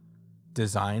better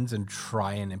designs and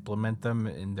try and implement them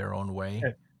in their own way.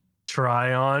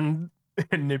 Try on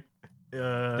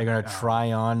they're gonna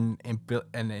try on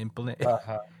implement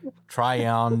try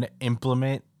on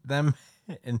implement them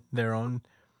in their own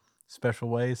special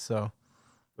ways. So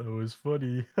that was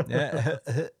funny. Yeah.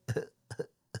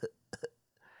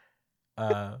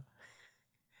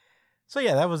 So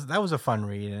yeah, that was a fun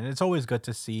read, and it's always good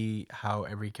to see how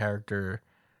every character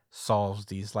solves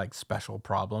these like special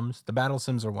problems. The battle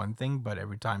sims are one thing, but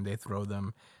every time they throw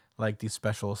them like these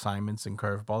special assignments and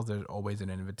curveballs, there's always an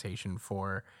invitation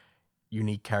for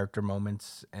unique character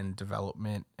moments and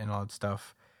development and all that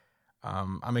stuff.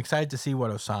 I'm excited to see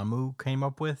what Osamu came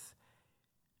up with.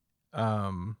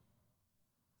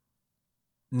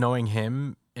 Knowing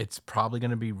him, it's probably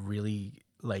going to be really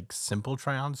like simple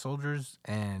Tryon soldiers,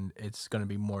 and it's going to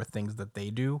be more things that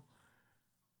they do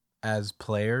as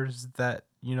players that,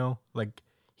 like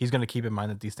he's going to keep in mind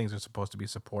that these things are supposed to be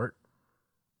support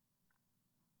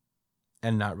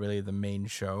and not really the main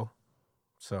show.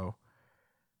 So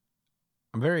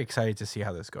I'm very excited to see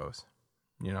how this goes.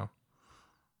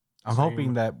 I'm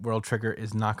hoping that World Trigger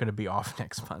is not going to be off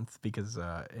next month, because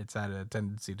it's had a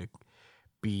tendency to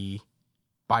be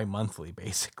bi-monthly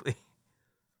basically.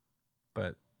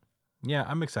 But yeah,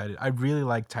 I'm excited. I really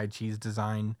like Tai Chi's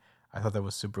design. I thought that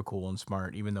was super cool and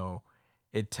smart, even though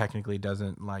it technically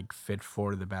doesn't like fit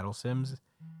for the battle sims.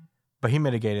 But he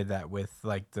mitigated that with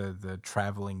like the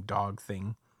traveling dog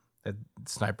thing that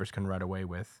snipers can run away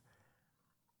with.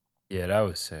 Yeah, that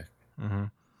was sick. Mm-hmm.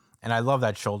 And I love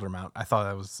that shoulder mount. I thought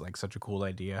that was like such a cool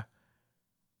idea.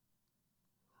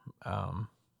 But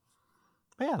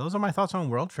yeah, those are my thoughts on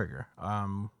World Trigger.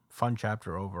 Fun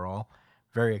chapter overall.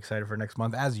 Very excited for next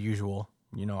month as usual.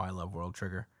 I love World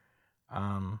Trigger.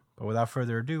 But without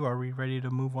further ado, are we ready to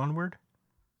move onward?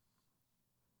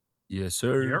 Yes,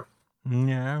 sir. Yep.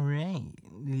 All right,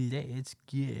 let's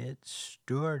get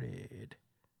started.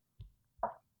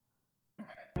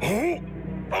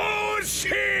 Oh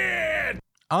shit!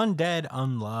 Undead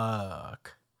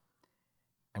Unluck.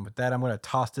 And with that, I'm going to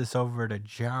toss this over to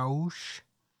Josh.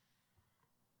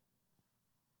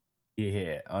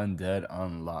 Yeah, Undead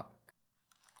Unluck.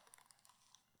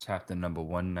 Chapter number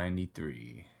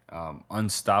 193.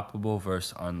 Unstoppable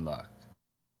versus Unlucked.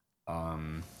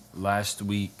 Last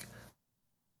week,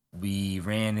 we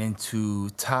ran into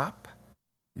Top,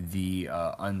 the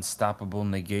unstoppable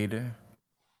negator.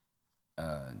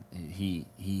 He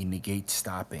negates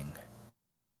stopping.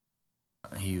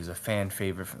 He was a fan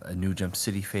favorite, a New Jump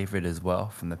City favorite as well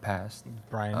from the past.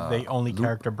 Brian, the only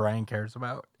character Brian cares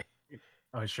about.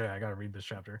 Oh shit, I gotta read this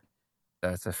chapter.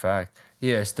 That's a fact.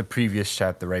 Yeah, it's the previous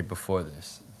chapter right before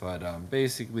this. But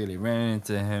basically, they ran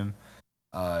into him.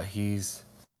 He's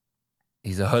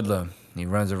a hoodlum. He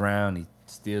runs around. He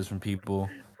steals from people.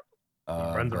 He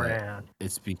runs around.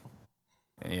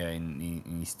 And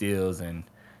he steals, and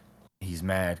he's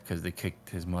mad because they kicked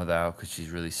his mother out because she's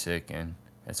really sick, and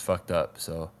it's fucked up.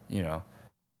 So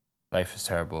life is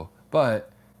terrible.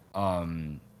 But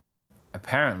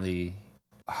apparently,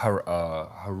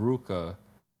 Haruka,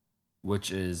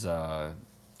 which is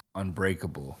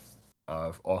Unbreakable,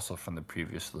 also from the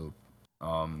previous loop,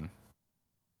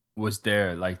 was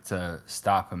there like to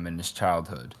stop him in his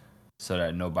childhood so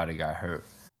that nobody got hurt,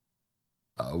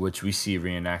 which we see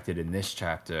reenacted in this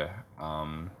chapter.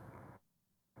 And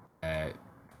I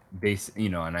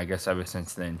guess ever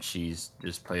since then she's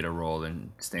just played a role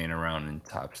in staying around in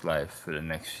Top's life for the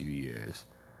next few years.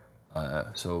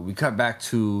 So we cut back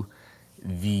to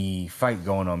the fight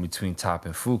going on between Top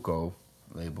and Fuko,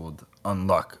 labeled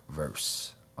Unluck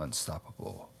versus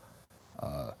Unstoppable.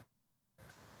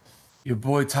 Your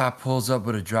boy Top pulls up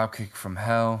with a dropkick from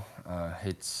hell,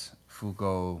 hits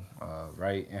Fuko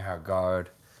right in her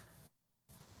guard.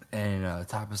 And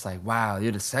Topper's like, wow,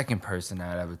 you're the second person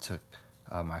that ever took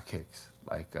my kicks,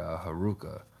 like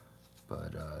Haruka.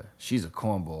 But she's a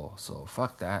cornball, so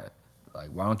fuck that. Like,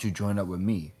 why don't you join up with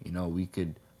me? You know, we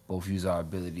could both use our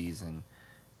abilities and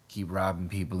keep robbing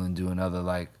people and doing other,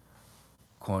 like,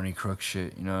 corny crook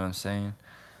shit. You know what I'm saying?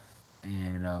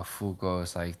 And Fuko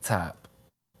is like, Top,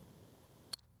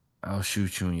 I'll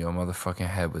shoot you in your motherfucking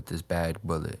head with this bad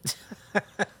bullet.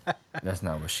 That's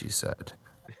not what she said.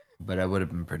 But that would have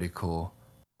been pretty cool.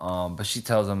 But she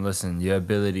tells him, listen, your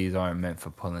abilities aren't meant for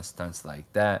pulling stunts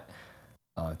like that.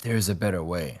 There's a better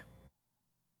way.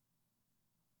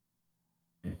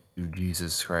 Through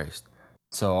Jesus Christ.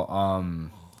 So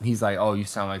he's like, oh, you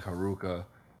sound like Haruka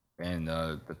and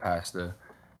the pastor.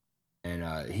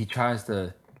 And he tries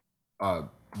to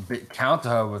counter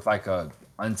her with like a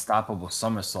unstoppable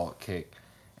somersault kick.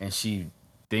 And she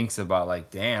thinks about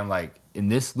like, damn, like in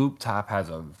this loop, Top has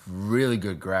a really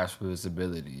good grasp of his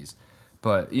abilities.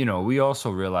 But, you know, we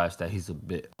also realize that he's a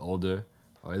bit older,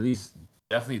 or at least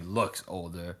definitely looks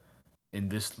older in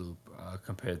this loop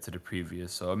compared to the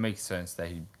previous. So it makes sense that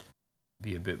he'd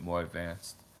be a bit more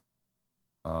advanced.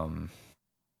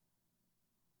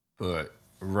 But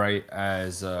right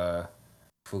as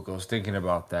Fuko's thinking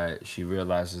about that, she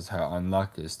realizes her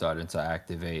unluck is starting to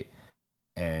activate,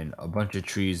 and a bunch of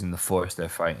trees in the forest they're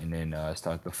fighting in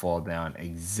start to fall down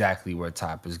exactly where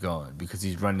Top is going because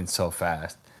he's running so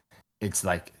fast. It's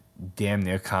like damn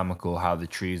near comical how the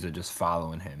trees are just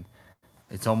following him.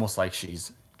 It's almost like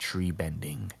she's tree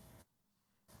bending,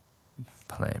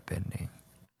 plant bending.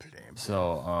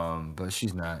 So, but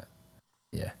she's not.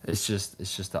 Yeah, it's just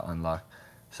the unlock.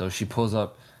 So she pulls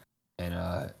up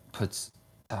and puts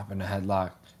Top in a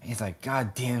headlock. And he's like,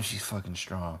 God damn, she's fucking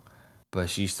strong. But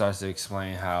she starts to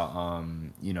explain how,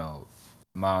 you know,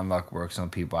 my unlock works on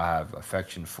people I have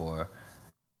affection for.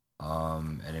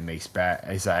 And it makes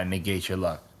it's like, it negates your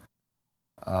luck.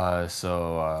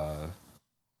 So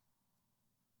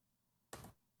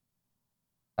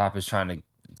Top is trying to,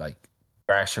 like,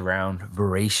 crash around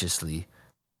voraciously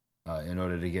in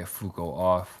order to get Fuko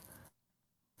off.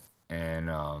 And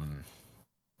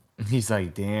he's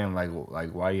like, damn, like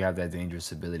why do you have that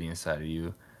dangerous ability inside of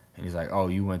you? And he's like, oh,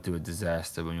 you went through a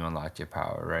disaster when you unlocked your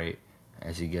power, right?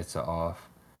 And she gets her off.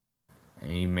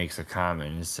 And he makes a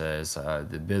comment and says, the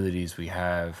abilities we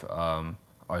have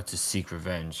are to seek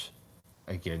revenge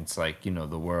against, like, you know,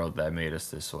 the world that made us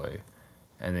this way.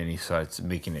 And then he starts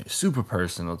making it super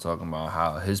personal, talking about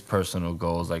how his personal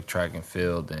goals, like track and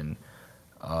field and,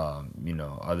 you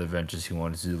know, other ventures he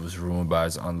wanted to do was ruined by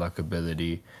his unluck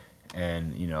ability.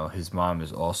 And, you know, his mom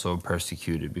is also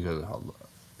persecuted because of her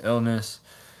illness.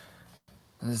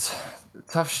 It's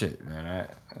tough shit, man.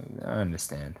 I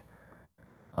understand.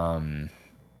 And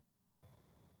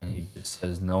he just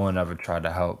says no one ever tried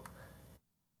to help.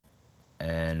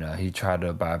 And he tried to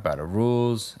abide by the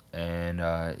rules, and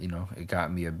you know, it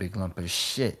got me a big lump of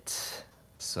shit.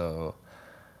 So,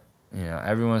 you know,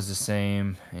 everyone's the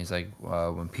same. And he's like,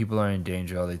 when people are in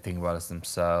danger, all they think about is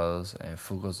themselves. And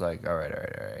Fugo's like, all right.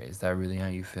 Is that really how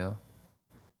you feel?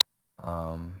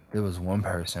 There was one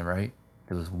person, right?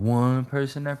 There was one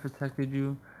person that protected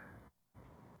you.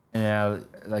 And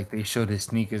like they showed his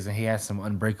sneakers, and he had some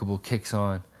unbreakable kicks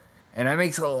on, and that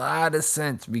makes a lot of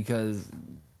sense because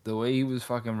the way he was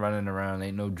fucking running around,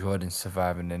 ain't no Jordan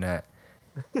surviving in that.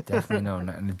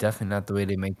 Definitely definitely not the way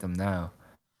they make them now.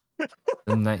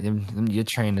 Your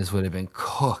trainers would have been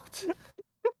cooked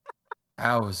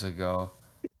hours ago.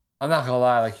 I'm not gonna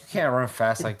lie, like you can't run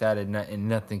fast like that in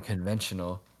nothing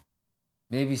conventional.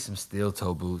 Maybe some steel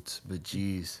toe boots, but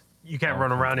geez, you can't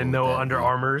run around in no Under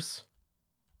Armours.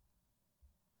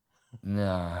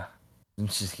 Nah, I'm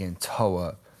just getting toe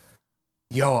up.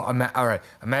 Yo, all right.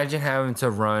 Imagine having to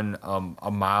run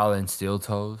a mile in steel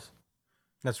toes.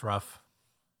 That's rough.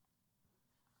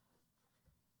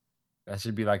 That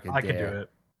should be like a I dare. could do it.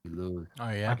 You lose. Oh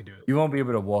yeah, I could do it. You won't be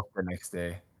able to walk the next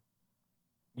day.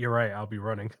 You're right. I'll be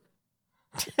running.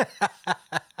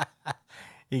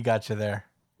 He got you there.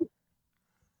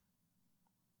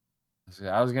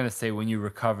 I was gonna say when you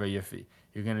recover your feet,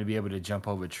 you're gonna be able to jump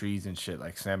over trees and shit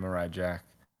like Samurai Jack.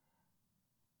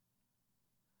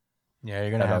 Yeah,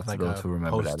 you're gonna have like a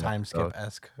post time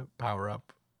skip-esque power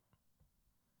up.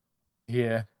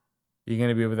 Yeah, you're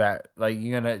gonna be with that. Like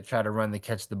you're gonna try to run to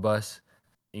catch the bus.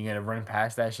 You're gonna run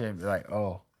past that shit and be like,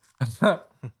 "Oh,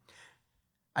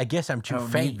 I guess I'm too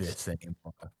faint." This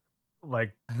anymore.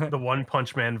 Like the One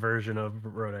Punch Man version of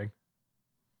running.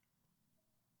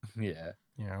 Yeah.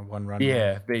 Yeah, one run.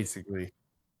 Yeah, man. basically.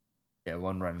 Yeah,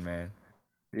 one run man.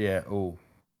 Yeah. Oh.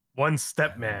 One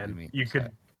step man. You could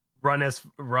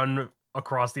run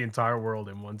across the entire world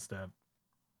in one step.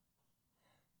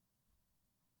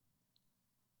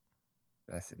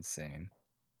 That's insane.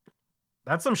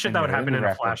 That's some shit that would happen in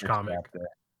a Flash comic. Chapter.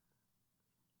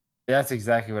 That's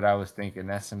exactly what I was thinking.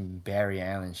 That's some Barry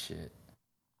Allen shit.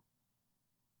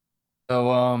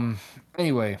 So,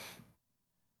 anyway,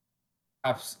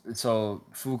 so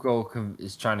Fuko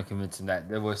is trying to convince him that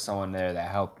there was someone there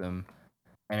that helped him,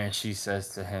 and then she says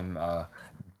to him,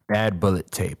 "Bad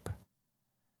bullet tape."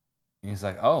 And he's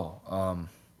like, "Oh."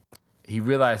 He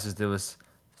realizes there was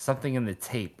something in the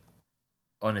tape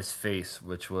on his face,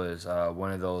 which was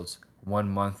one of those 1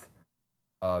 month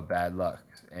bad luck,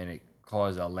 and it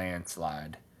caused a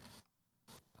landslide.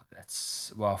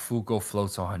 That's while Fuko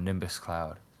floats on her Nimbus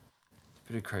cloud. It's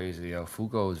pretty crazy, yo.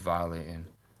 Fuko is violating.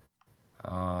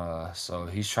 So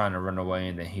he's trying to run away,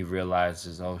 and then he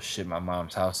realizes, oh shit, my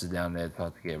mom's house is down there,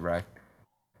 about to get wrecked.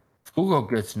 Fuko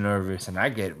gets nervous, and I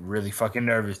get really fucking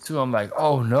nervous too. I'm like,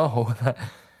 oh no,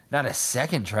 not a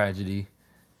second tragedy.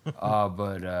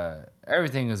 But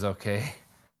everything is okay,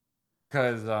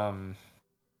 because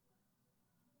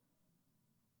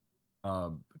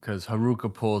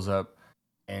Haruka pulls up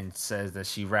and says that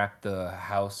she wrapped the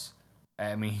house.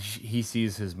 I mean, he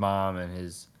sees his mom and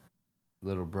his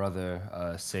little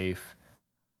brother safe.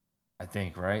 I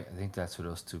think, right? I think that's who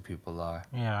those two people are.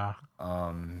 Yeah.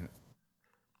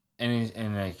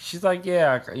 And like she's like,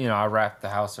 yeah, I wrapped the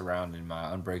house around in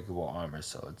my unbreakable armor,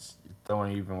 so it's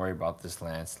don't even worry about this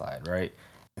landslide, right?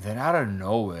 And then out of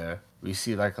nowhere, we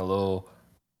see like a little,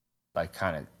 like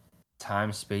kind of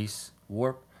time space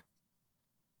warp.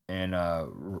 And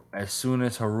as soon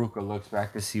as Haruka looks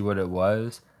back to see what it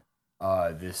was,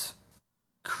 this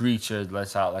creature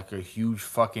lets out like a huge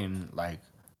fucking like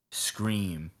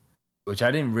scream, which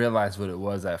I didn't realize what it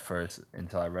was at first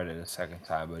until I read it a second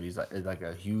time. But it's like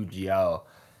a huge yell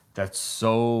that's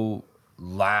so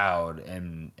loud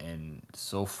and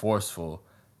so forceful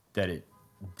that it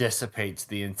dissipates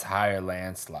the entire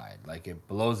landslide. Like it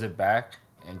blows it back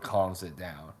and calms it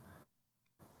down.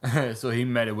 So he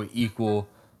met it with equal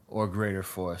or greater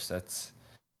force. That's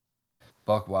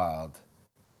buck wild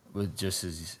with just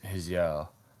his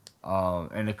yell.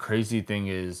 And the crazy thing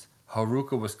is,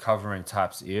 Haruka was covering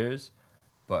Top's ears,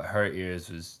 but her ears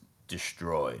was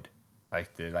destroyed.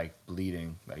 Like they're like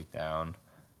bleeding like down,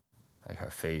 like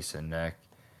her face and neck.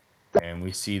 And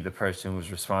we see the person who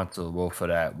was responsible for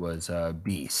that was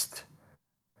Beast,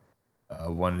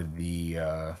 one of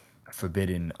the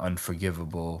forbidden,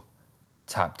 unforgivable,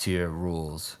 top tier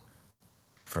rules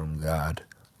from God.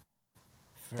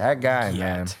 That guy,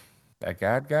 man. That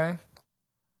God guy.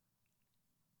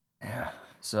 Yeah.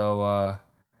 So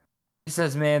he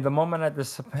says, man, the moment I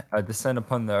descend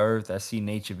upon the earth, I see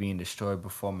nature being destroyed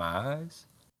before my eyes.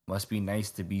 Must be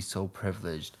nice to be so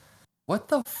privileged. What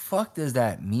the fuck does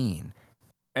that mean?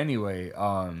 Anyway,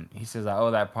 he says, I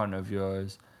owe that partner of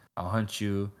yours. I'll hunt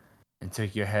you and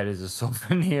take your head as a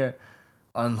souvenir.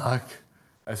 Unluck.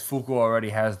 As Fuko already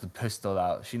has the pistol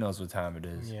out. She knows what time it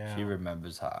is. Yeah. She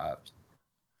remembers her ops.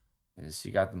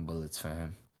 She got them bullets for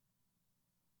him.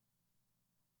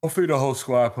 Hopefully the whole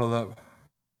squad pull up.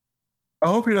 I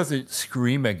hope he doesn't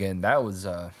scream again. That was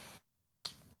a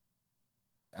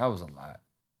lot.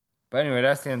 But anyway,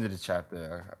 that's the end of the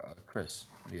chapter. Chris,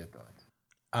 what are your thoughts?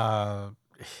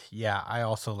 Yeah, I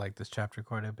also like this chapter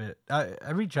quite a bit.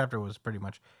 Every chapter was pretty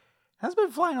much has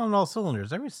been flying on all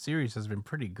cylinders. Every series has been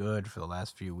pretty good for the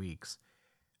last few weeks.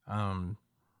 And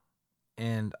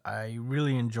I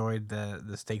really enjoyed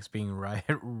the stakes being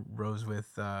rose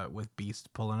with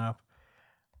Beast pulling up.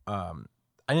 I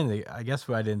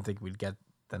didn't think we'd get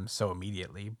them so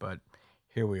immediately, but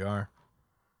here we are.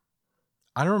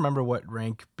 I don't remember what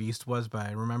rank Beast was, but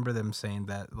I remember them saying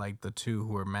that like the two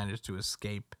who were managed to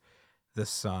escape the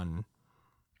sun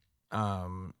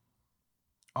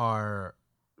are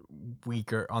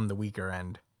weaker on the weaker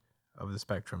end of the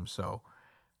spectrum. So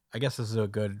I guess this is a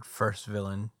good first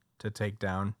villain to take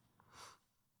down.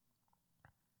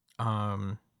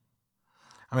 I'm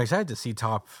excited to see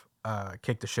Top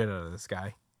kick the shit out of this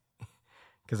guy,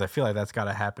 because I feel like that's got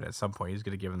to happen at some point. He's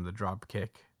going to give him the drop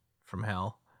kick from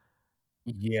hell.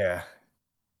 Yeah,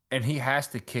 and he has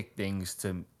to kick things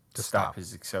to stop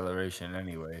his acceleration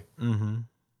anyway. Mm-hmm.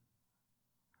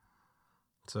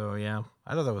 So yeah,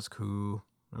 I thought that was cool.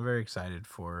 I'm very excited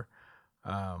for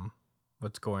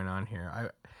what's going on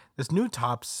here. This new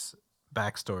Top's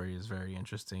backstory is very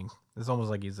interesting. It's almost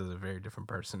like he's a very different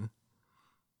person.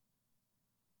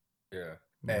 Yeah,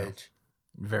 edge.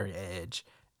 Very edge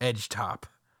Top.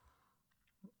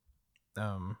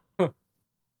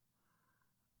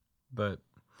 But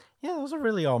yeah, those are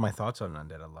really all my thoughts on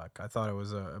Undead Unluck. I thought it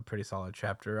was a pretty solid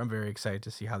chapter. I'm very excited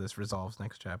to see how this resolves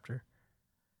next chapter.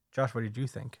 Josh, what did you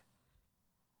think?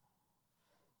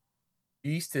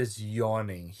 Beast is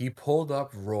yawning. He pulled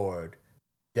up, roared,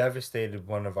 devastated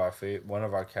one of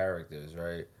our characters,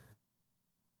 right?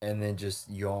 And then just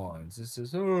yawns. It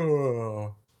says,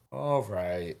 "Oh, all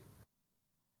right.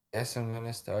 Guess I'm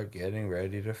gonna start getting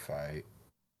ready to fight."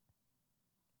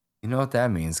 You know what that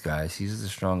means, guys? He's the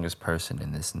strongest person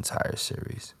in this entire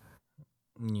series.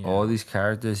 Yeah. All these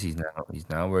characters, he's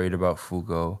not worried about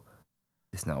Fugo.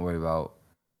 He's not worried about.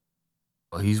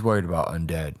 Well, he's worried about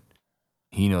undead.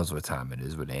 He knows what time it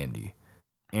is with Andy.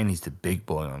 Andy's the big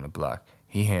boy on the block.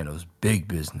 He handles big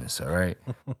business. All right,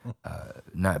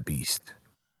 not Beast.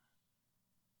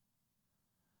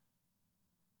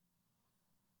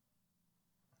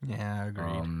 Yeah,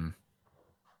 agreed.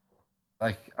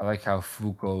 I like how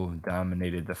Fuko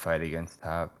dominated the fight against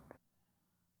Top.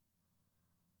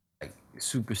 Like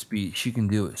super speed, she can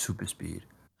do it. Super speed.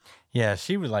 Yeah,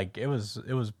 she was like it was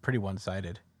pretty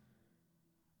one-sided.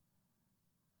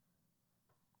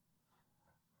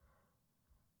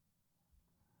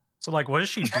 So like, what does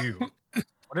she do?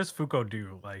 What does Fuko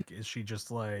do? Like, is she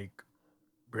just like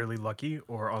really lucky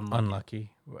or unlucky?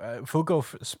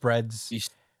 Fuko spreads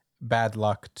bad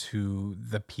luck to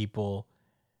the people,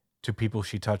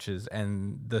 she touches,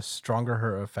 and the stronger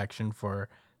her affection for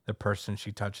the person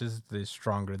she touches, the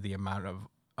stronger the amount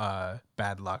of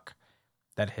bad luck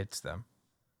that hits them.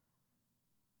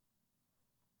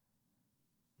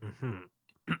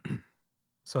 Mm-hmm.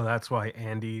 So that's why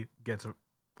Andy gets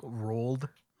rolled.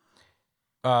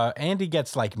 Andy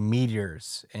gets like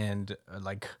meteors and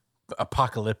like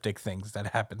apocalyptic things that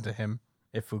happen to him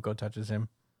if Fuko touches him.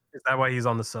 Is that why he's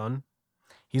on the sun?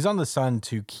 He's on the sun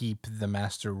to keep the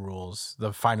Master Rules,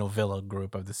 the final villain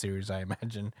group of the series, I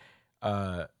imagine.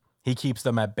 He keeps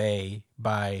them at bay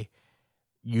by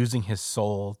using his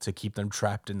soul to keep them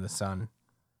trapped in the sun.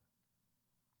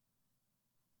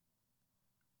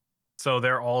 So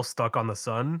they're all stuck on the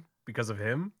sun because of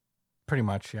him? Pretty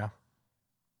much, yeah.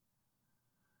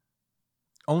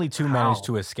 Only two managed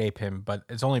to escape him, but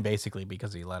it's only basically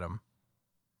because he let them.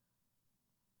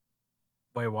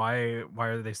 Wait, why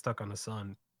are they stuck on the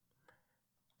sun?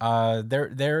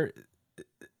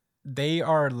 They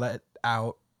are let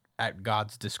out at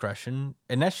God's discretion.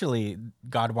 Initially,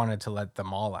 God wanted to let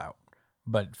them all out,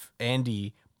 but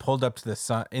Andy pulled up to the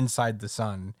sun, inside the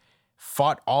sun,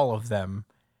 fought all of them,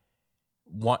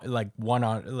 one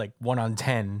on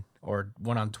 10 or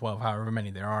 1 on 12, however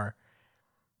many there are,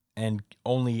 and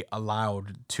only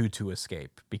allowed 2 to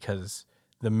escape because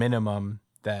the minimum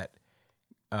that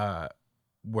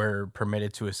were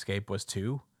permitted to escape was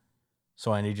 2.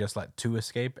 So Andy just let 2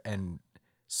 escape and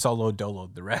solo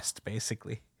doloed the rest,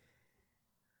 basically.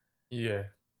 Yeah.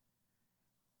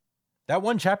 That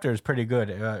one chapter is pretty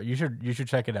good. You should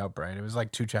check it out, Brian. It was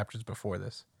like 2 chapters before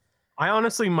this. I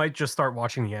honestly might just start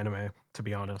watching the anime, to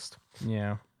be honest.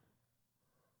 Yeah.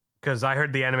 Because I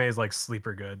heard the anime is like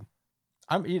sleeper good.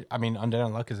 I mean, Undead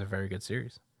Unluck is a very good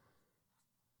series.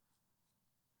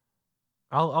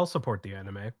 I'll support the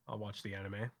anime. I'll watch the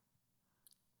anime.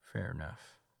 Fair enough.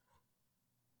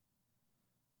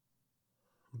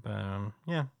 But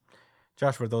yeah.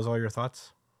 Josh, were those all your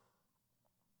thoughts?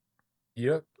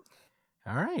 Yep.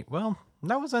 All right. Well,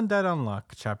 that was Undead Unluck,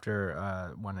 chapter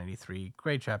 183.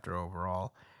 Great chapter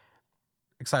overall.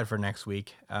 Excited for next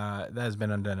week. That has been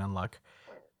Undead Unluck.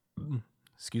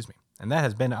 Excuse me. And that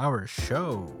has been our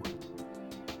show.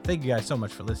 Thank you guys so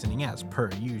much for listening. As per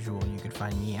usual, you can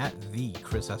find me at the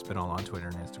Chris Espinal on Twitter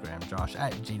and Instagram. Josh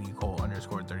at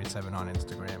JDCole_37 on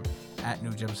Instagram. At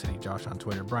New Gem City Josh on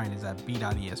Twitter. Brian is at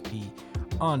B.ESP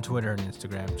on Twitter and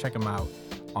Instagram. Check him out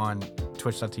on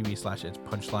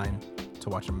twitch.tv/itspunchline to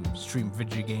watch him stream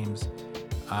video games.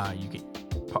 You can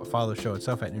follow the show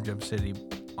itself at New Gem City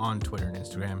on Twitter and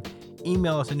Instagram.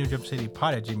 Email us at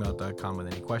newgemcitypod@gmail.com with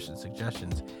any questions,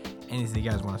 suggestions, anything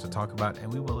you guys want us to talk about,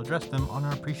 and we will address them on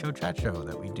our pre-show chat show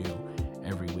that we do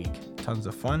every week. Tons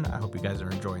of fun. I hope you guys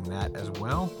are enjoying that as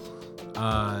well.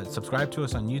 Subscribe to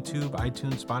us on YouTube,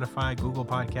 iTunes, Spotify, Google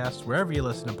Podcasts, wherever you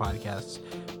listen to podcasts.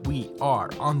 We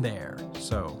are on there.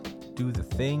 So do the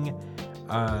thing.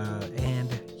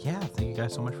 And yeah, thank you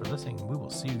guys so much for listening. We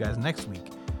will see you guys next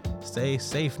week. Stay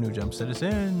safe, New Jump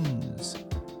citizens.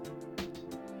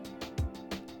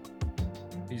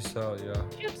 Peace out, yeah.